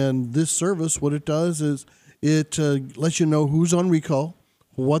 And this service, what it does is it lets you know who's on recall,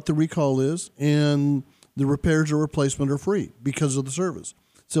 what the recall is, and the repairs or replacement are free because of the service.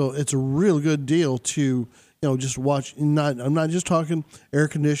 So it's a real good deal to, just watch. I'm not just talking air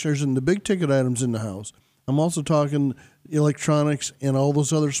conditioners and the big ticket items in the house. I'm also talking electronics and all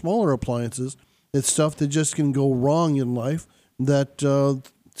those other smaller appliances. It's stuff that just can go wrong in life that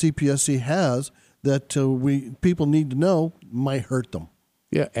CPSC has that people need to know might hurt them.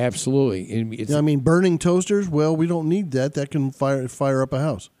 Yeah, absolutely. Burning toasters, well, we don't need that. That can fire up a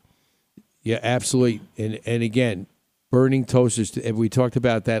house. Yeah, absolutely. And again, burning toasters, we talked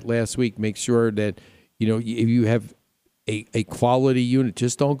about that last week. Make sure that, if you have a quality unit,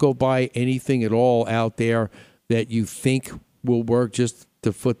 just don't go buy anything at all out there that you think will work just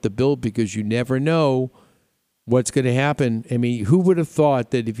to foot the bill, because you never know what's going to happen. Who would have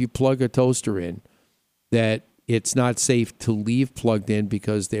thought that if you plug a toaster in, that it's not safe to leave plugged in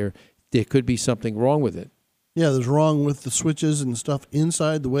because there could be something wrong with it? Yeah, there's wrong with the switches and stuff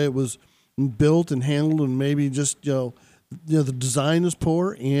inside, the way it was built and handled, and maybe just, the design is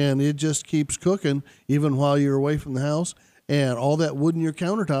poor and it just keeps cooking even while you're away from the house. And all that wood in your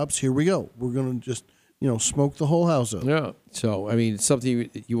countertops, here we go. We're going to just, smoke the whole house up. Yeah. So, it's something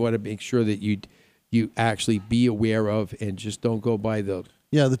you want to make sure that you actually be aware of, and just don't go buy the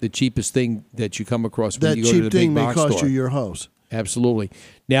cheapest thing that you come across when you go to the big box store. That cheap thing may cost you your house. Absolutely.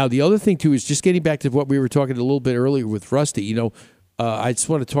 Now, the other thing, too, is just getting back to what we were talking a little bit earlier with Rusty. I just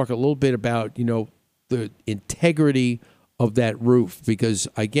want to talk a little bit about, the integrity of that roof, because,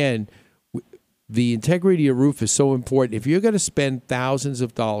 again, the integrity of roof is so important. If you're going to spend thousands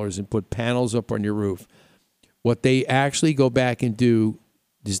of dollars and put panels up on your roof, what they actually go back and do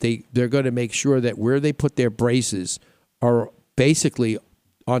is they're going to make sure that where they put their braces are basically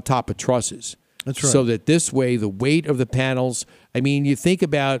on top of trusses. That's right. So that this way, the weight of the panels, you think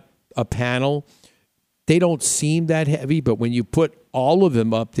about a panel, they don't seem that heavy, but when you put all of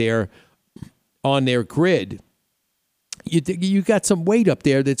them up there on their grid, you got some weight up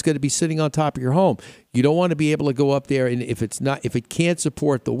there that's going to be sitting on top of your home. You don't want to be able to go up there, and if it can't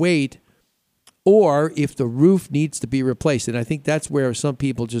support the weight, or if the roof needs to be replaced. And I think that's where some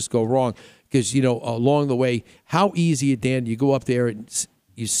people just go wrong, because, along the way, how easy, Dan, you go up there and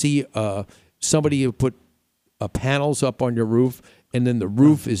you see somebody who put panels up on your roof, and then the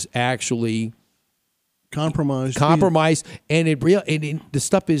roof is actually compromised, and the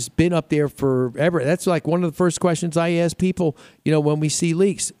stuff has been up there forever. That's like one of the first questions I ask people, when we see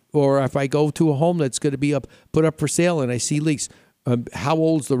leaks, or if I go to a home that's going to be put up for sale and I see leaks. How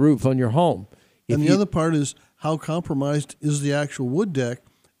old's the roof on your home? And the other part is, how compromised is the actual wood deck,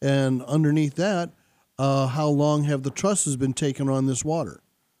 and underneath that, how long have the trusses been taken on this water?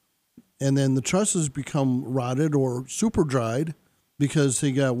 And then the trusses become rotted or super dried because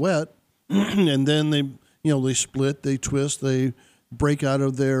they got wet, and then they split, they twist, they break out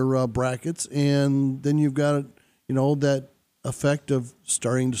of their brackets, and then you've got that effect of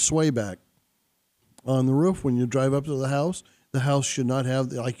starting to sway back on the roof when you drive up to the house. The house should not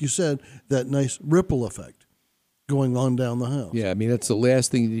have, like you said, that nice ripple effect going on down the house. Yeah, that's the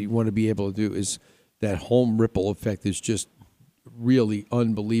last thing that you want to be able to do. Is that home ripple effect is just really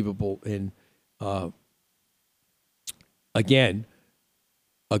unbelievable. And again,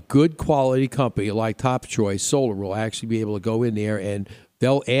 a good quality company like Top Choice Solar will actually be able to go in there and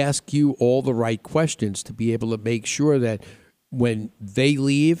they'll ask you all the right questions to be able to make sure that when they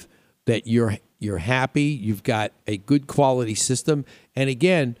leave, that you're happy, you've got a good quality system. And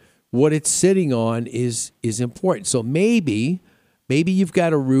again, what it's sitting on is important. So maybe you've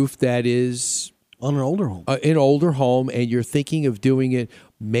got a roof that is on an older home, an older home, and you're thinking of doing it.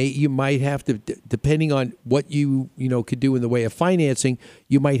 You might have to, depending on what you could do in the way of financing,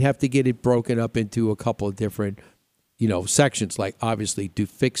 you might have to get it broken up into a couple of different sections. Like obviously to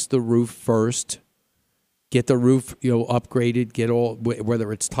fix the roof first, get the roof upgraded, get all,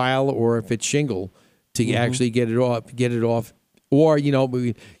 whether it's tile or if it's shingle, to actually get it off. Or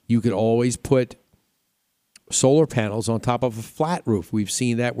you could always put solar panels on top of a flat roof. We've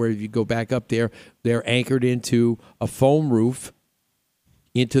seen that where if you go back up there, they're anchored into a foam roof,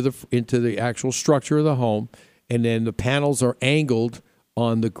 into the actual structure of the home, and then the panels are angled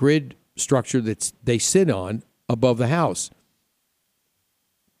on the grid structure that they sit on above the house.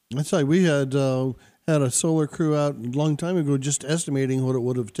 That's like we had a solar crew out a long time ago just estimating what it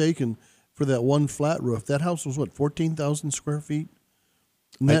would have taken for that one flat roof. That house was 14,000 square feet?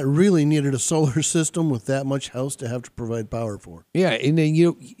 And that really needed a solar system with that much house to have to provide power for. Yeah, and then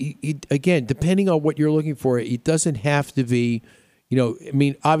again, depending on what you're looking for, it doesn't have to be,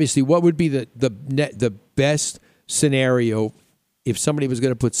 obviously, what would be the best scenario if somebody was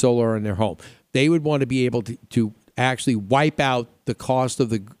going to put solar on their home? They would want to be able to actually wipe out the cost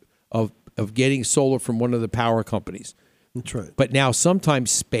of getting solar from one of the power companies. That's right. But now sometimes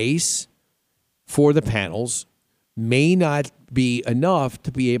space for the panels may not be enough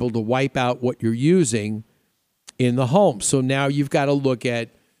to be able to wipe out what you're using in the home. So now you've got to look at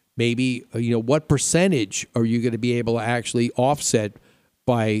maybe, what percentage are you going to be able to actually offset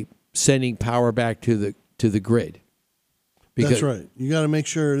by sending power back to the grid? That's right. You got to make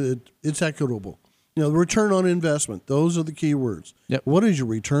sure that it's equitable. The return on investment, those are the key words. Yep. What is your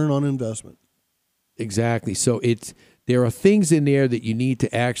return on investment? Exactly. So there are things in there that you need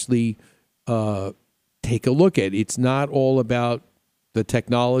to actually take a look at. It's not all about the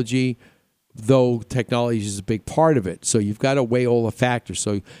technology, though technology is a big part of it. So you've got to weigh all the factors.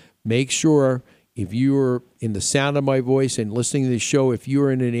 So make sure, if you're in the sound of my voice and listening to the show, if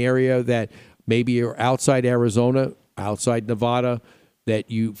you're in an area that maybe you're outside Arizona, outside Nevada,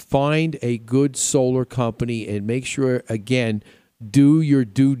 that you find a good solar company and make sure, again, do your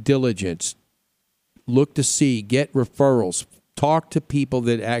due diligence. Look to see, get referrals, talk to people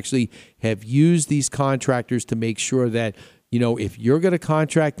that actually have used these contractors to make sure that, if you're going to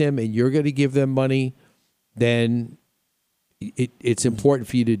contract them and you're going to give them money, then it's important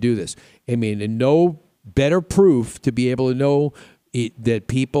for you to do this. I mean, and no better proof to be able to know that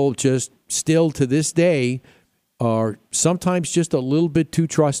people just still to this day are sometimes just a little bit too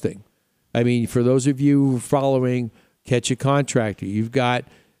trusting. I mean, for those of you who are following Catch a Contractor, you've got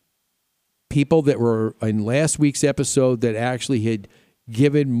people that were in last week's episode that actually had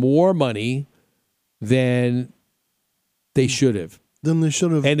given more money than they should have.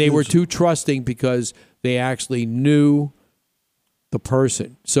 And they were too trusting because they actually knew the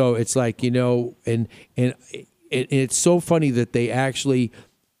person. So it's like, and it's so funny that they actually...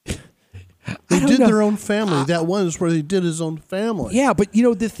 They did their own family. That one is where they did his own family. Yeah, but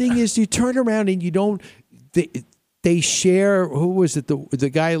the thing is, you turn around and you don't... They share. Who was it? The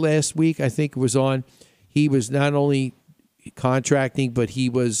guy last week, I think, was on. He was not only contracting, but he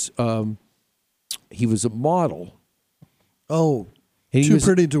was a model. Oh, too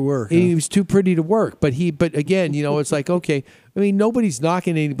pretty to work. He was too pretty to work. But again, it's like, okay. I mean, nobody's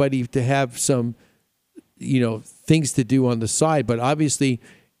knocking anybody to have some, things to do on the side. But obviously,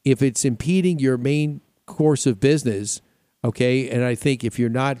 if it's impeding your main course of business, okay, and I think if you're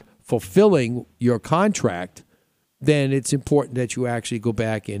not fulfilling your contract, then it's important that you actually go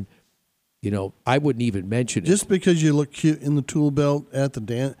back and, I wouldn't even mention it. Just because you look cute in the tool belt at the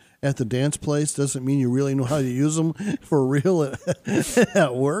dance place doesn't mean you really know how to use them for real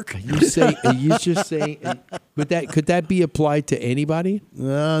at work. Are you just saying? Could that be applied to anybody?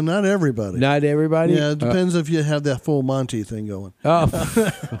 Not everybody. Not everybody. Yeah, it depends if you have that full Monty thing going. Oh,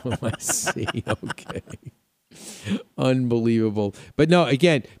 I see. Okay. Unbelievable. But no,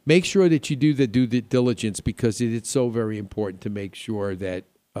 again, make sure that you do the due diligence because it's so very important to make sure that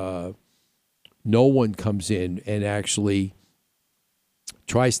no one comes in and actually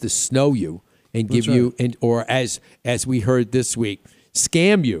tries to snow you and give you, or as we heard this week,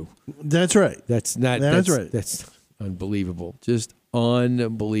 scam you. That's right. That's right. That's unbelievable. Just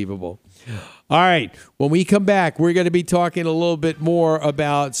unbelievable. All right. When we come back, we're going to be talking a little bit more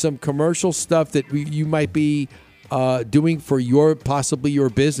about some commercial stuff that you might be doing for possibly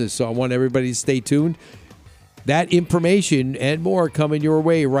your business. So I want everybody to stay tuned. that information and more coming your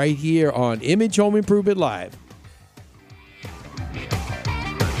way right here on Image Home Improvement Live.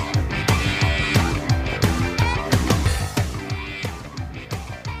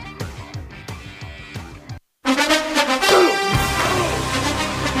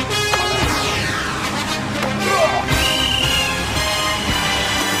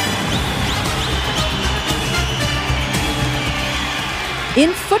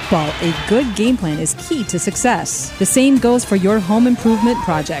 In football, a good game plan is key to success. The same goes for your home improvement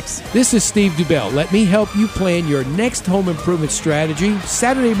projects. This is Steve Dubell. Let me help you plan your next home improvement strategy.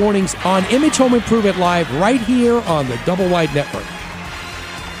 Saturday mornings on Image Home Improvement Live right here on the Double Wide Network.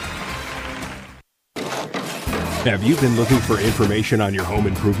 Have you been looking for information on your home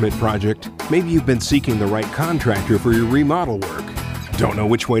improvement project? Maybe you've been seeking the right contractor for your remodel work. Don't know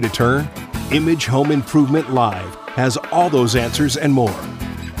which way to turn? Image Home Improvement Live has all those answers and more.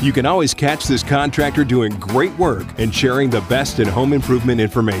 You can always catch this contractor doing great work and sharing the best in home improvement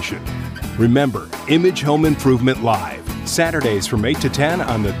information. Remember, Image Home Improvement Live, Saturdays from 8 to 10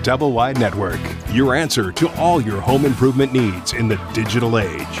 on the Double Wide Network. Your answer to all your home improvement needs in the digital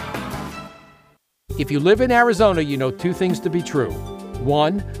age. If you live in Arizona, you know two things to be true.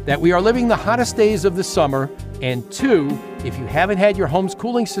 One, that we are living the hottest days of the summer. And two, if you haven't had your home's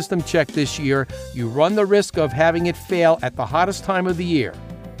cooling system checked this year, you run the risk of having it fail at the hottest time of the year.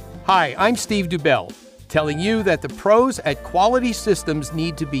 Hi, I'm Steve Dubell, telling you that the pros at Quality Systems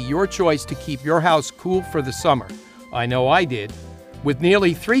need to be your choice to keep your house cool for the summer. I know I did. With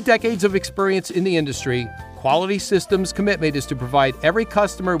nearly 3 decades of experience in the industry, Quality Systems' commitment is to provide every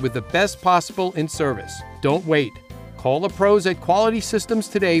customer with the best possible in service. Don't wait. Call the pros at Quality Systems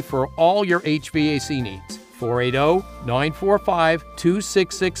today for all your HVAC needs.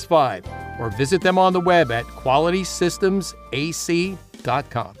 480-945-2665 or visit them on the web at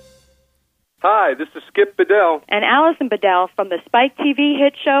QualitySystemsAC.com. Hi, this is Skip Bedell. And Allison Bedell from the Spike TV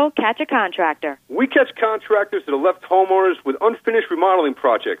hit show, Catch a Contractor. We catch contractors that have left homeowners with unfinished remodeling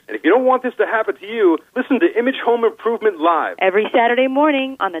projects. And if you don't want this to happen to you, listen to Image Home Improvement Live. Every Saturday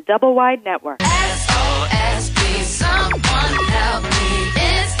morning on the Double Wide Network. SOS, please someone help me.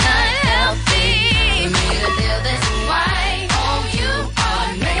 It's not healthy for me to feel this way. Oh, you are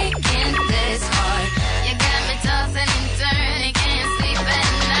making this hard. You got me tossing and turning, can't sleep at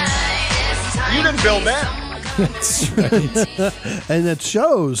night. It's time. You didn't build that. That's right. And it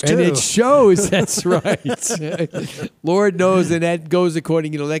shows, too. And it shows, that's right. Lord knows, and that goes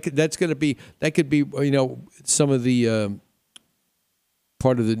according, that could be, some of the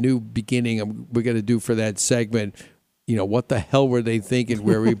part of the new beginning we're going to do for that segment. What the hell were they thinking?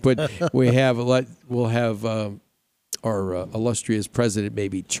 Where we'll have our illustrious president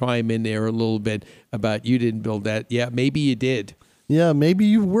maybe chime in there a little bit about you didn't build that. Yeah, maybe you did. Yeah, maybe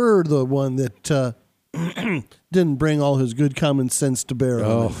you were the one that didn't bring all his good common sense to bear on it.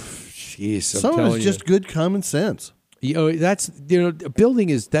 Oh, jeez. Some of it's just good common sense.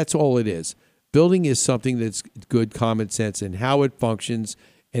 Building that's all it is. Building is something that's good common sense and how it functions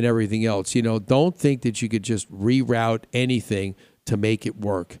and everything else. Don't think that you could just reroute anything to make it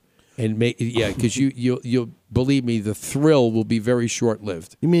work. And because you'll believe me, the thrill will be very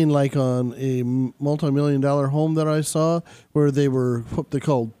short-lived. You mean like on a multi-million-dollar home that I saw where they were what they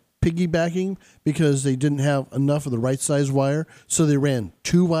called piggybacking because they didn't have enough of the right size wire, so they ran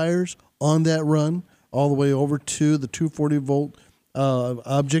 2 wires on that run all the way over to the 240-volt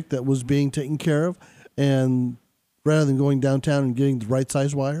object that was being taken care of, and rather than going downtown and getting the right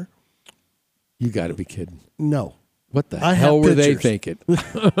size wire. You got to be kidding. No. What the hell were they thinking?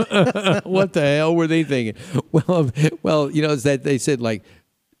 What the hell were they thinking? Well, it's that they said like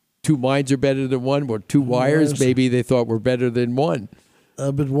 2 minds are better than one, or 2 wires maybe they thought were better than one.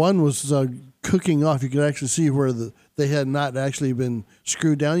 But one was cooking off. You could actually see where they had not actually been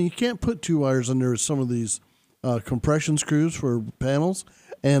screwed down. You can't put 2 wires under some of these compression screws for panels,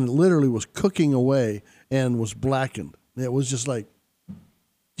 and it literally was cooking away and was blackened. It was just like,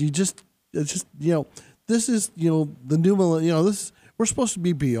 this is, the new millennium, we're supposed to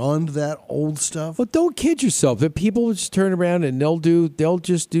be beyond that old stuff. Well, don't kid yourself. The people will just turn around and they'll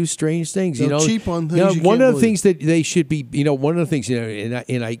just do strange things. They'll cheap on things. One of the things that they should be, one of the things,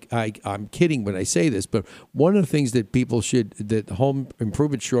 I'm kidding when I say this, but one of the things that that home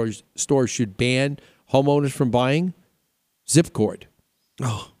improvement stores should ban homeowners from buying, zip cord.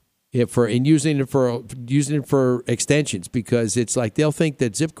 Oh. Yeah, using it for extensions, because it's like they'll think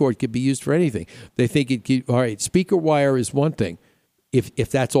that zip cord could be used for anything. They think all right, speaker wire is one thing, if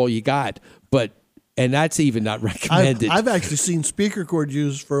that's all you got, and that's even not recommended. I've actually seen speaker cord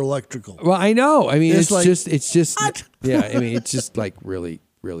used for electrical. Well, I know. I mean, it's like, just yeah. I mean, it's just like really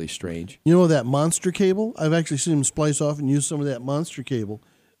really strange. You know that monster cable? I've actually seen them splice off and use some of that monster cable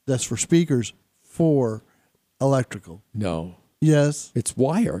that's for speakers for electrical. No. Yes. It's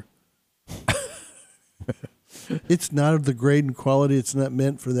wire. It's not of the grade and quality. It's not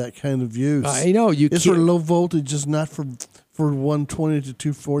meant for that kind of use. I know. It's for low voltage, just not for 120 to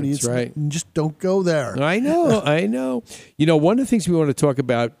 240. That's right. Just don't go there. I know. I know. You know, one of the things we want to talk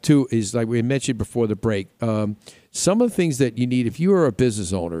about, too, is like we mentioned before the break, some of the things that you need, if you are a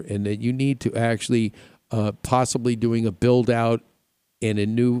business owner and that you need to actually possibly doing a build out in a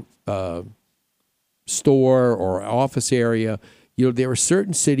new store or office area, you know, there are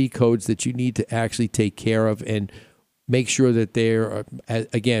certain city codes that you need to actually take care of and make sure that they're,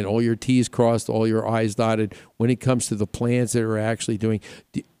 again, all your T's crossed, all your I's dotted when it comes to the plans that are actually doing.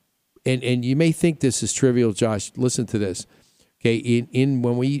 And you may think this is trivial, Josh. Listen to this. Okay, in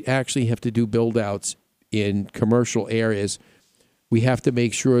when we actually have to do build outs in commercial areas, we have to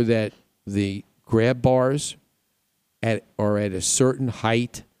make sure that the grab bars are at a certain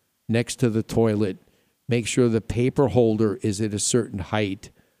height next to the toilet. Make sure the paper holder is at a certain height.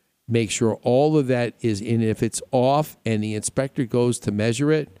 Make sure all of that is in. If it's off and the inspector goes to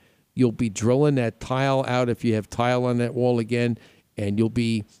measure it, you'll be drilling that tile out if you have tile on that wall again, and you'll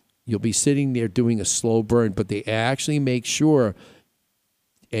be sitting there doing a slow burn. But they actually make sure,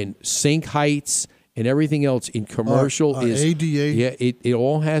 and sink heights and everything else in commercial is ADA. Yeah, it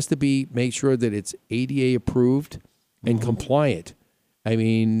all has to be, make sure that it's ADA approved and compliant. I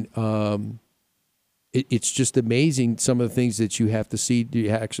mean, it's just amazing some of the things that you have to see, you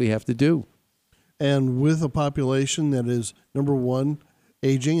actually have to do. And with a population that is, number one,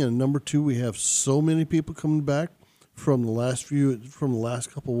 aging, and number two, we have so many people coming back from the last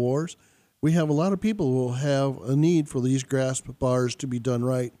couple wars. We have a lot of people who will have a need for these grasp bars to be done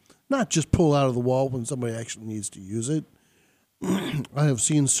right, not just pull out of the wall when somebody actually needs to use it. I have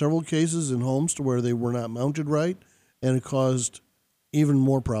seen several cases in homes to where they were not mounted right, and it caused even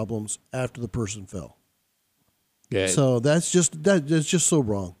more problems after the person fell. Yeah. So that's just so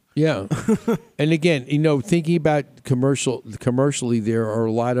wrong. Yeah. And again, you know, thinking about commercially, there are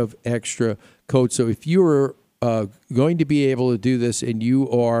a lot of extra codes. So if you're going to be able to do this and you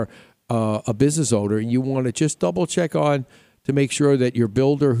are a business owner and you want to just double check on to make sure that your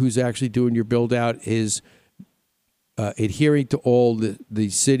builder who's actually doing your build out is adhering to all the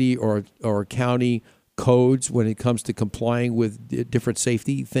city or county codes when it comes to complying with different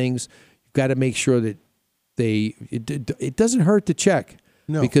safety things, you've got to make sure that it doesn't hurt to check.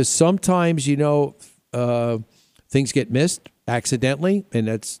 No. Because sometimes, you know, things get missed accidentally, and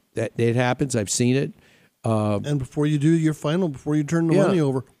it happens. I've seen it. And before you do your final, before you turn the money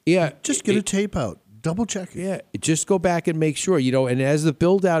over, just get a tape out. Double check it. Yeah, just go back and make sure, you know, and as the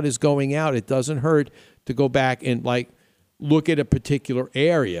build out is going out, it doesn't hurt to go back and like look at a particular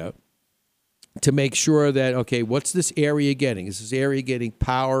area to make sure that, okay, what's this area getting? Is this area getting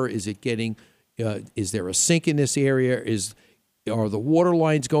power? Is it getting, is there a sink in this area? Are the water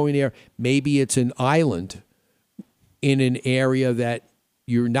lines going there? Maybe it's an island in an area that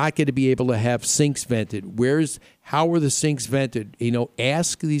you're not going to be able to have sinks vented. How are the sinks vented? You know,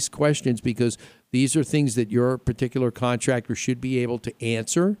 ask these questions because these are things that your particular contractor should be able to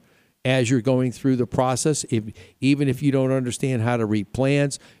answer as you're going through the process, even if you don't understand how to read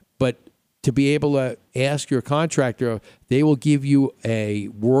plans. But to be able to ask your contractor, they will give you a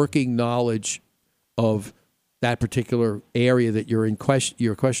working knowledge of that particular area that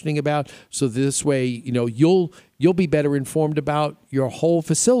you're questioning about. So this way, you know, you'll be better informed about your whole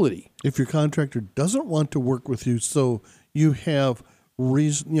facility. If your contractor doesn't want to work with you, so you have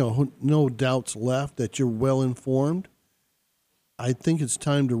reason, you know, no doubts left that you're well informed, I think it's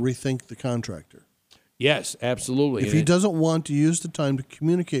time to rethink the contractor. Yes, absolutely. If he doesn't want to use the time to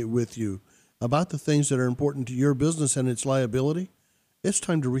communicate with you about the things that are important to your business and its liability, it's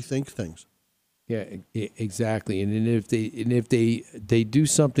time to rethink things. Yeah, exactly. And if they do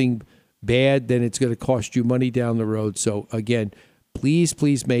something bad, then it's going to cost you money down the road. So again, please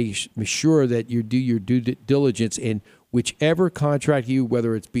make sure that you do your due diligence in whichever contract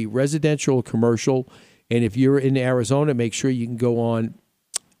whether it's be residential or commercial. And if you're in Arizona, make sure you can go on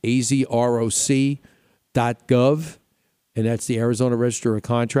azroc.gov, and that's the Arizona Register of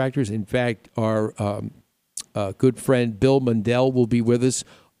Contractors. In fact, our good friend Bill Mundell will be with us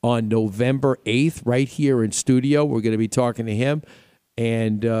on November 8th right here in studio. We're going to be talking to him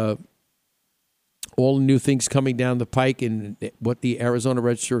and all the new things coming down the pike and what the Arizona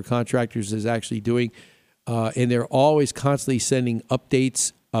Register of Contractors is actually doing. And they're always constantly sending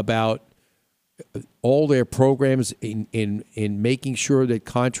updates about all their programs in making sure that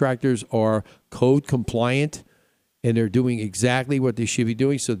contractors are code compliant. and they're doing exactly what they should be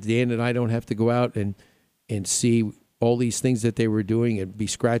doing. So Dan and I don't have to go out and see all these things that they were doing and be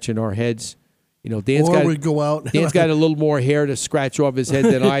scratching our heads. Dan's Dan's got a little more hair to scratch off his head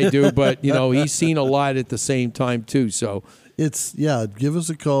than I do, but he's seen a lot at the same time too. So give us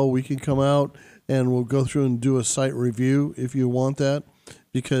a call. We can come out and we'll go through and do a site review if you want that,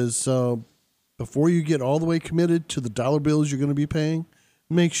 because before you get all the way committed to the dollar bills you're going to be paying,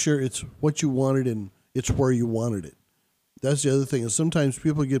 make sure it's what you wanted and it's where you wanted it. That's the other thing. Is sometimes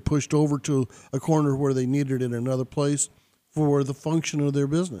people get pushed over to a corner where they need it in another place for the function of their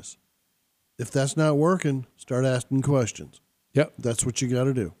business. If that's not working, start asking questions. Yep. That's what you got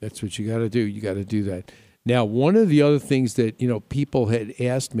to do. That's what you got to do. You got to do that. Now, one of the other things that, people had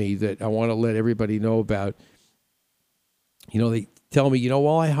asked me that I want to let everybody know about, they tell me,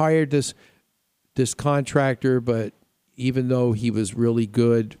 I hired this contractor, but even though he was really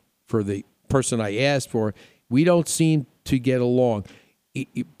good for the person I asked for, we don't seem to get along.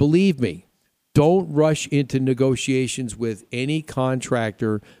 Believe me, don't rush into negotiations with any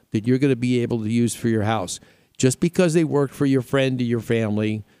contractor that you're going to be able to use for your house. Just because they work for your friend or your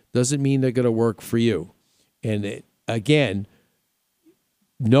family doesn't mean they're going to work for you. And again,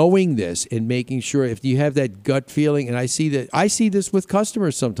 knowing this and making sure, if you have that gut feeling, and I see this with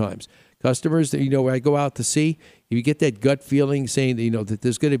customers sometimes. Customers that, I go out to see, if you get that gut feeling saying that, that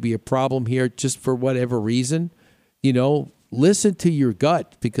there's going to be a problem here just for whatever reason, listen to your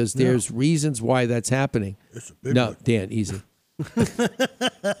gut, because there's reasons why that's happening. It's a big one. Dan, easy.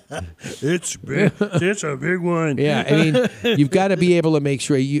 It's big. It's a big one. Yeah, I mean, you've got to be able to make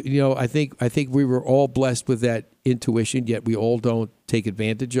sure I think we were all blessed with that intuition, yet we all don't take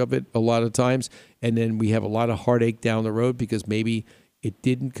advantage of it a lot of times, and then we have a lot of heartache down the road because maybe it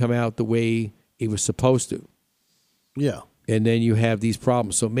didn't come out the way it was supposed to. Yeah. And then you have these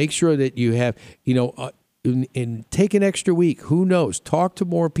problems. So make sure that you have, and take an extra week. Who knows? Talk to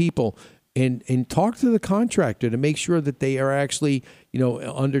more people. And talk to the contractor to make sure that they are actually,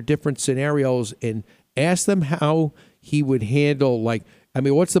 under different scenarios, and ask them how he would handle,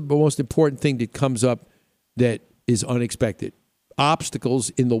 what's the most important thing that comes up that is unexpected? Obstacles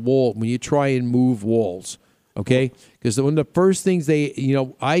in the wall when you try and move walls, okay? Because one of the first things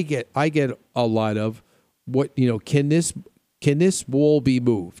I get a lot of, can this wall be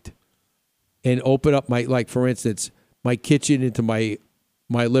moved? And open up for instance, my kitchen into my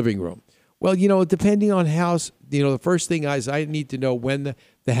living room. Well, depending on house, the first thing is I need to know when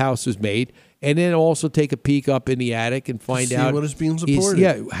the house was made, and then also take a peek up in the attic and find out what is being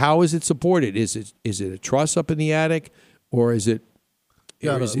supported. How is it supported? Is it a truss up in the attic, or is it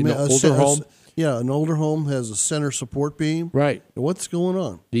an older home? An older home has a center support beam. Right. What's going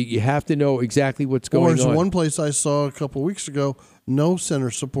on? You have to know exactly what's going on. One place I saw a couple of weeks ago, no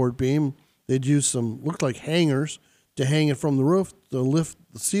center support beam. They'd use looked like hangers to hang it from the roof to lift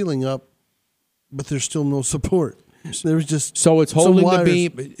the ceiling up, but there's still no support. There was just it's holding the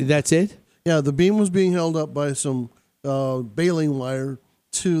beam. That's it. Yeah, the beam was being held up by some baling wire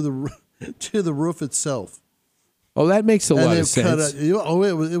to the roof itself. Oh, that makes a lot of sense.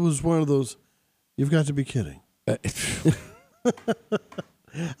 It was one of those. You've got to be kidding.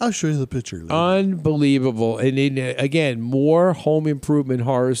 I'll show you the picture later. Unbelievable. And again, more home improvement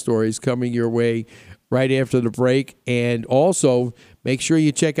horror stories coming your way right after the break. And also, make sure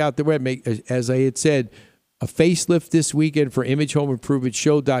you check out the web. As I had said, a facelift this weekend for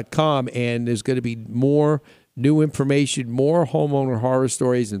ImageHomeImprovementShow.com. And there's going to be more new information, more homeowner horror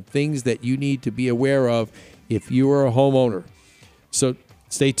stories, and things that you need to be aware of if you are a homeowner. So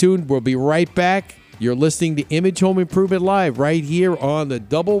stay tuned. We'll be right back. You're listening to Image Home Improvement Live right here on the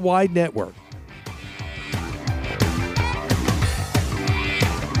Double Wide Network.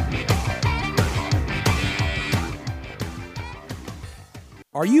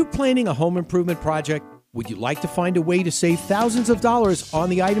 Are you planning a home improvement project? Would you like to find a way to save thousands of dollars on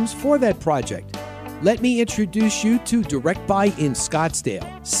the items for that project? Let me introduce you to Direct Buy in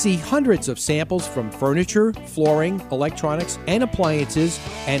Scottsdale. See hundreds of samples from furniture, flooring, electronics, and appliances,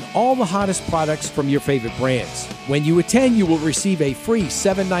 and all the hottest products from your favorite brands. When you attend, you will receive a free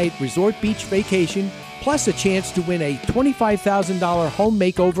 7-night resort beach vacation, plus a chance to win a $25,000 home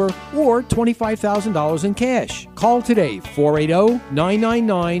makeover or $25,000 in cash. Call today,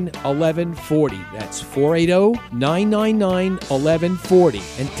 480-999-1140. That's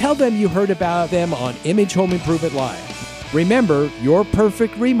 480-999-1140. And tell them you heard about them on Image Home Improvement Live. Remember, your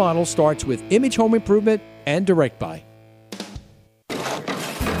perfect remodel starts with Image Home Improvement and Direct Buy.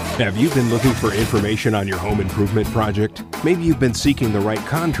 Have you been looking for information on your home improvement project? Maybe you've been seeking the right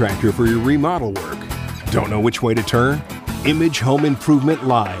contractor for your remodel work. Don't know which way to turn? Image Home Improvement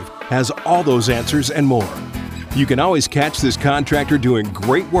Live has all those answers and more. You can always catch this contractor doing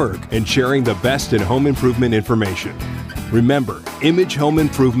great work and sharing the best in home improvement information. Remember, Image Home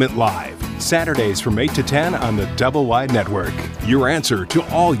Improvement Live, Saturdays from 8 to 10 on the Double Wide Network. Your answer to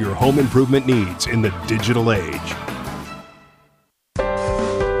all your home improvement needs in the digital age.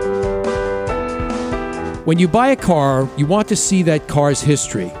 When you buy a car, you want to see that car's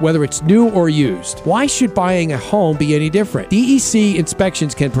history, whether it's new or used. Why should buying a home be any different? DEC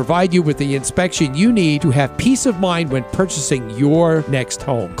Inspections can provide you with the inspection you need to have peace of mind when purchasing your next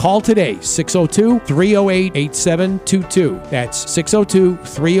home. Call today, 602-308-8722. That's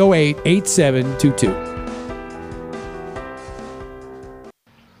 602-308-8722.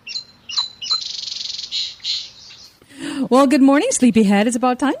 Well, good morning, sleepyhead. It's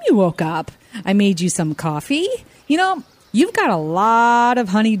about time you woke up. I made you some coffee. You know, you've got a lot of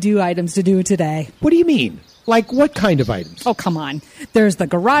honey-do items to do today. What do you mean? Like what kind of items? Oh, come on. There's the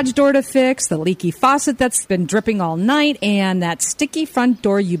garage door to fix, the leaky faucet that's been dripping all night, and that sticky front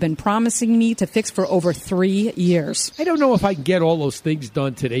door you've been promising me to fix for over 3 years. I don't know if I can get all those things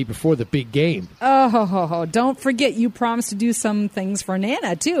done today before the big game. Oh, don't forget you promised to do some things for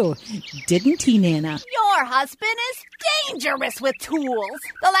Nana, too. Didn't he, Nana? Your husband is dangerous with tools.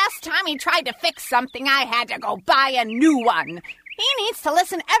 The last time he tried to fix something, I had to go buy a new one. He needs to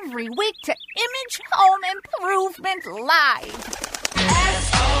listen every week to Image Home Improvement Live.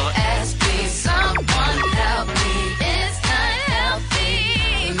 SOS, please someone help me. It's not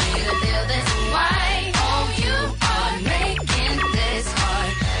healthy for me to feel this way. Oh, you are making this hard.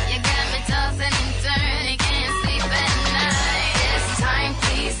 You got me tossing and turning, can't sleep at night. It's time,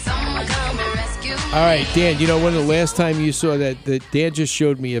 please someone come and rescue me. All right, Dan, you know, when the last time you saw that Dan just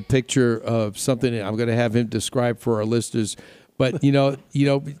showed me a picture of something I'm going to have him describe for our listeners. But, you know,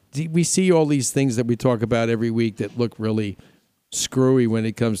 we see all these things that we talk about every week that look really screwy when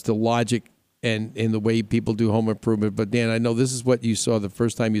it comes to logic and in the way people do home improvement. But, Dan, I know this is what you saw the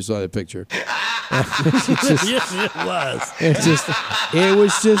first time you saw the picture. Yes, it was. It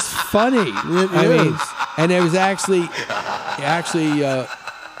was just funny. And it was actually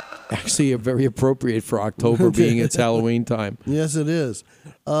very appropriate for October being its Halloween time. Yes, it is.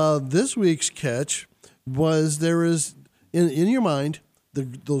 This week's catch was there is... In your mind,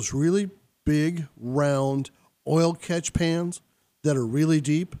 those really big, round oil catch pans that are really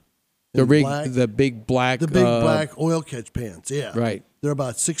deep. The big black oil catch pans, yeah. Right. They're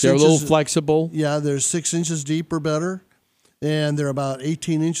about 6 They're inches. They're a little flexible. Yeah, they're 6 inches deep or better, and they're about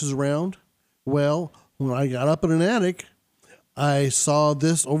 18 inches round. Well, when I got up in an attic, I saw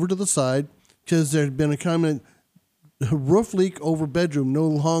this over to the side because there had been a common roof leak over bedroom, no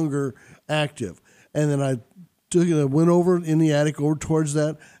longer active. And then I went over in the attic over towards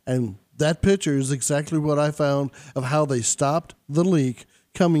that, and that picture is exactly what I found of how they stopped the leak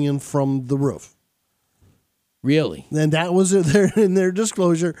coming in from the roof. Really? And that was in their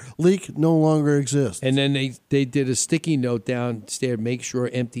disclosure. Leak no longer exists. And then they did a sticky note downstairs, make sure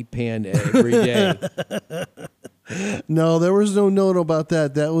empty pan every day. No, there was no note about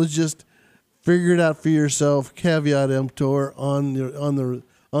that. That was just figure it out for yourself, caveat emptor on the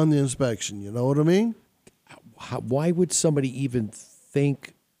inspection. You know what I mean? Why would somebody even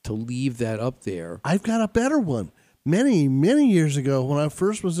think to leave that up there? I've got a better one. Many, many years ago, when I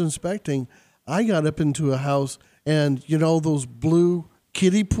first was inspecting, I got up into a house, and you know those blue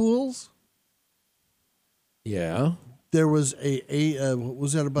kiddie pools? Yeah. There was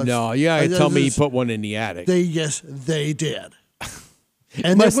was that about? No, yeah, tell me you put one in the attic. Yes, they did.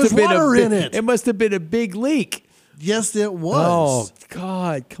 And there was water in it. It must have been a big leak. Yes, it was. Oh,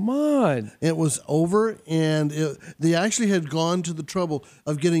 God, come on. It was over, and they actually had gone to the trouble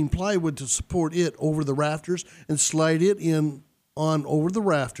of getting plywood to support it over the rafters and slide it in on over the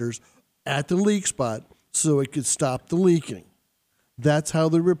rafters at the leak spot so it could stop the leaking. That's how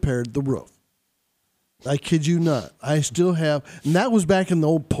they repaired the roof. I kid you not. I still have, and that was back in the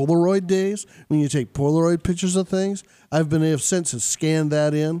old Polaroid days when you take Polaroid pictures of things. I've been able since to scan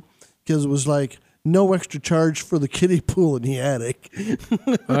that in because it was like, no extra charge for the kiddie pool in the attic.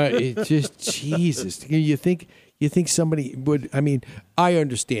 It's just Jesus. You think somebody would? I mean, I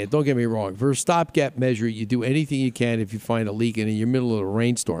understand. Don't get me wrong. For a stopgap measure, you do anything you can if you find a leak and in your middle of a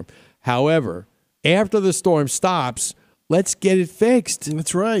rainstorm. However, after the storm stops, let's get it fixed.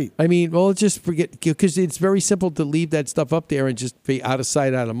 That's right. I mean, well, just forget because it's very simple to leave that stuff up there and just be out of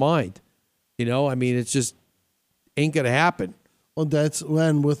sight, out of mind. You know, I mean, it's just ain't gonna happen. Well, that's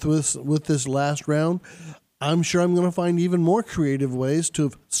when with this last round, I'm sure I'm going to find even more creative ways to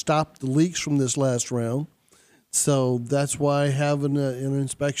have stopped the leaks from this last round. So that's why having an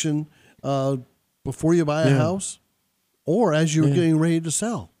inspection before you buy a house or as you're getting ready to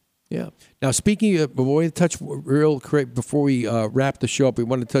sell. Yeah. Now, speaking of, we want to touch real quick before we wrap the show up, we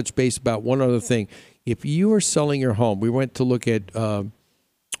want to touch base about one other thing. If you are selling your home, we went to look at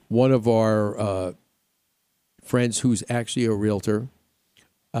one of our friends who's actually a realtor,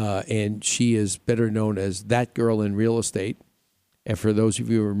 and she is better known as That Girl in Real Estate. And for those of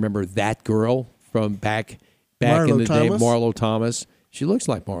you who remember That Girl from back in the day, Marlo Thomas, she looks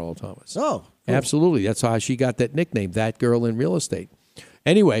like Marlo Thomas. Oh, cool. Absolutely. That's how she got that nickname, That Girl in Real Estate.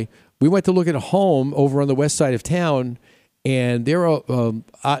 Anyway, we went to look at a home over on the west side of town, and there are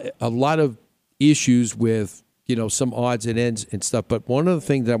a lot of issues with, some odds and ends and stuff. But one of the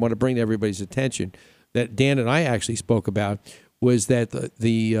things that I want to bring to everybody's attention that Dan and I actually spoke about was that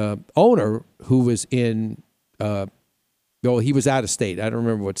the owner who was in, he was out of state. I don't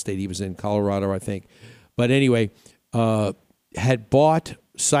remember what state he was in, Colorado, I think. But anyway, had bought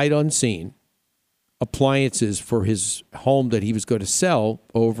sight unseen appliances for his home that he was going to sell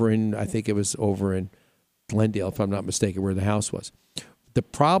over in, I think it was over in Glendale, if I'm not mistaken, where the house was. The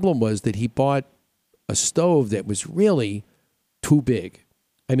problem was that he bought a stove that was really too big.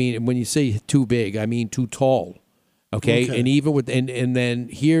 I mean, when you say too big, I mean too tall. Okay. And even with, and then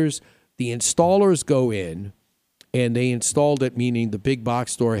here's the installers go in and they installed it, meaning the big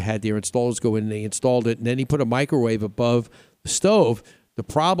box store had their installers go in and they installed it. And then he put a microwave above the stove. The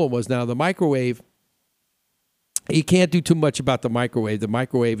problem was now the microwave, you can't do too much about the microwave. The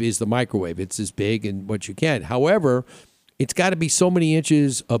microwave is the microwave. It's as big and what you can. However, it's got to be so many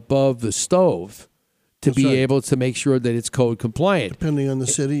inches above the stove to be able to make sure that it's code compliant. Depending on the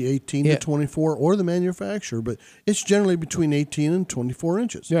city, 18 to 24, or the manufacturer, but it's generally between 18 and 24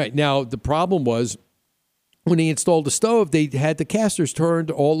 inches. Right. Now, the problem was when they installed the stove, they had the casters turned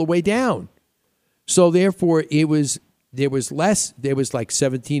all the way down. So therefore, there was like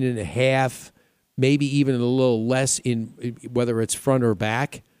 17 and a half, maybe even a little less in whether it's front or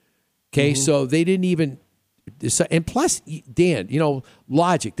back. Okay, so they didn't even, and plus, Dan,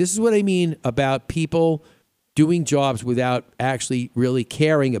 logic. This is what I mean about people doing jobs without actually really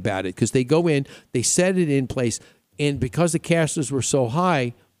caring about it, because they go in, they set it in place, and because the casters were so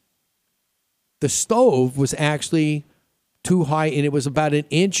high, the stove was actually too high, and it was about an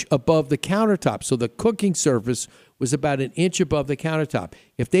inch above the countertop. So the cooking surface was about an inch above the countertop.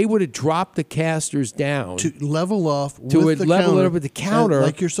 If they would have dropped the casters down to level off with the counter,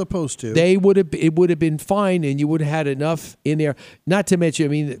 like you're supposed to, it would have been fine, and you would have had enough in there. Not to mention, I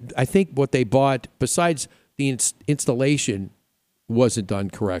mean, I think what they bought, besides the installation wasn't done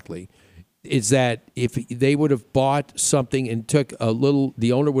correctly, is that if they would have bought something and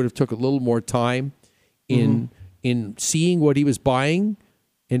the owner would have took a little more time in seeing what he was buying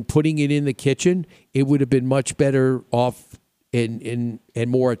and putting it in the kitchen, it would have been much better off and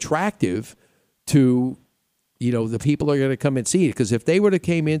more attractive to, the people are going to come and see it. Because if they would have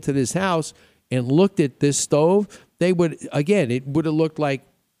came into this house and looked at this stove, it would have looked like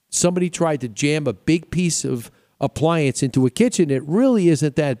somebody tried to jam a big piece of appliance into a kitchen. It really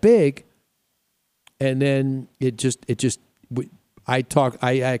isn't that big. And then I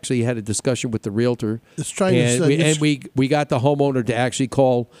actually had a discussion with the realtor. We got the homeowner to actually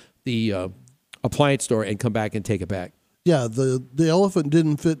call the appliance store and come back and take it back. Yeah, the elephant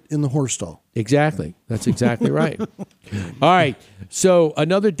didn't fit in the horse stall. Exactly. That's exactly right. All right. So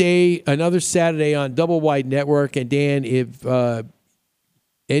another Saturday on Double Wide Network. And Dan, if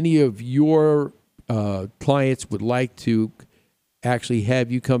any of your clients would like to actually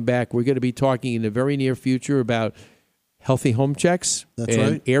have you come back, we're going to be talking in the very near future about healthy home checks. That's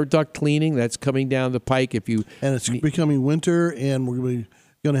and right. Air duct cleaning. That's coming down the pike. And it's becoming winter, and we're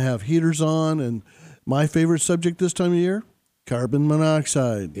going to have heaters on. And my favorite subject this time of year, carbon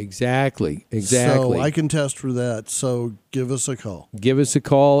monoxide. Exactly. So I can test for that. So give us a call.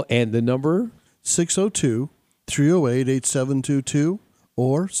 And the number? 602-308-8722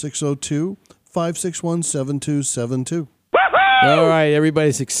 or 602-561-7272. All right,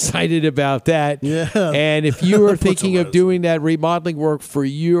 everybody's excited about that. Yeah. And if you are thinking of doing that remodeling work for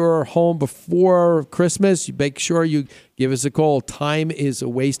your home before Christmas, you make sure you give us a call. Time is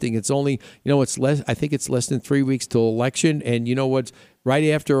wasting. It's only, I think it's less than 3 weeks till election. And you know what's right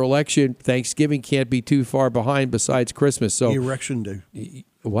after election, Thanksgiving can't be too far behind besides Christmas. So Erection day.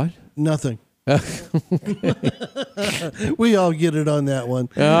 What? Nothing. We all get it on that one.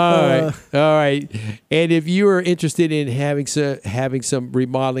 All right. And if you are interested in having some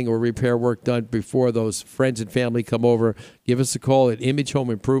remodeling or repair work done before those friends and family come over, give us a call at Image Home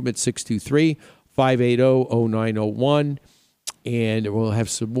Improvement, 623-580-0901. And we'll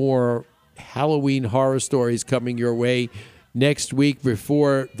have some more Halloween horror stories coming your way next week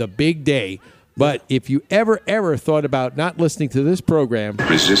before the big day But if you ever thought about not listening to this program,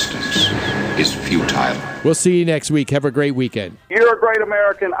 resistance is futile. We'll see you next week. Have a great weekend. You're a great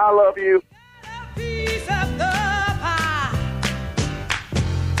American. I love you.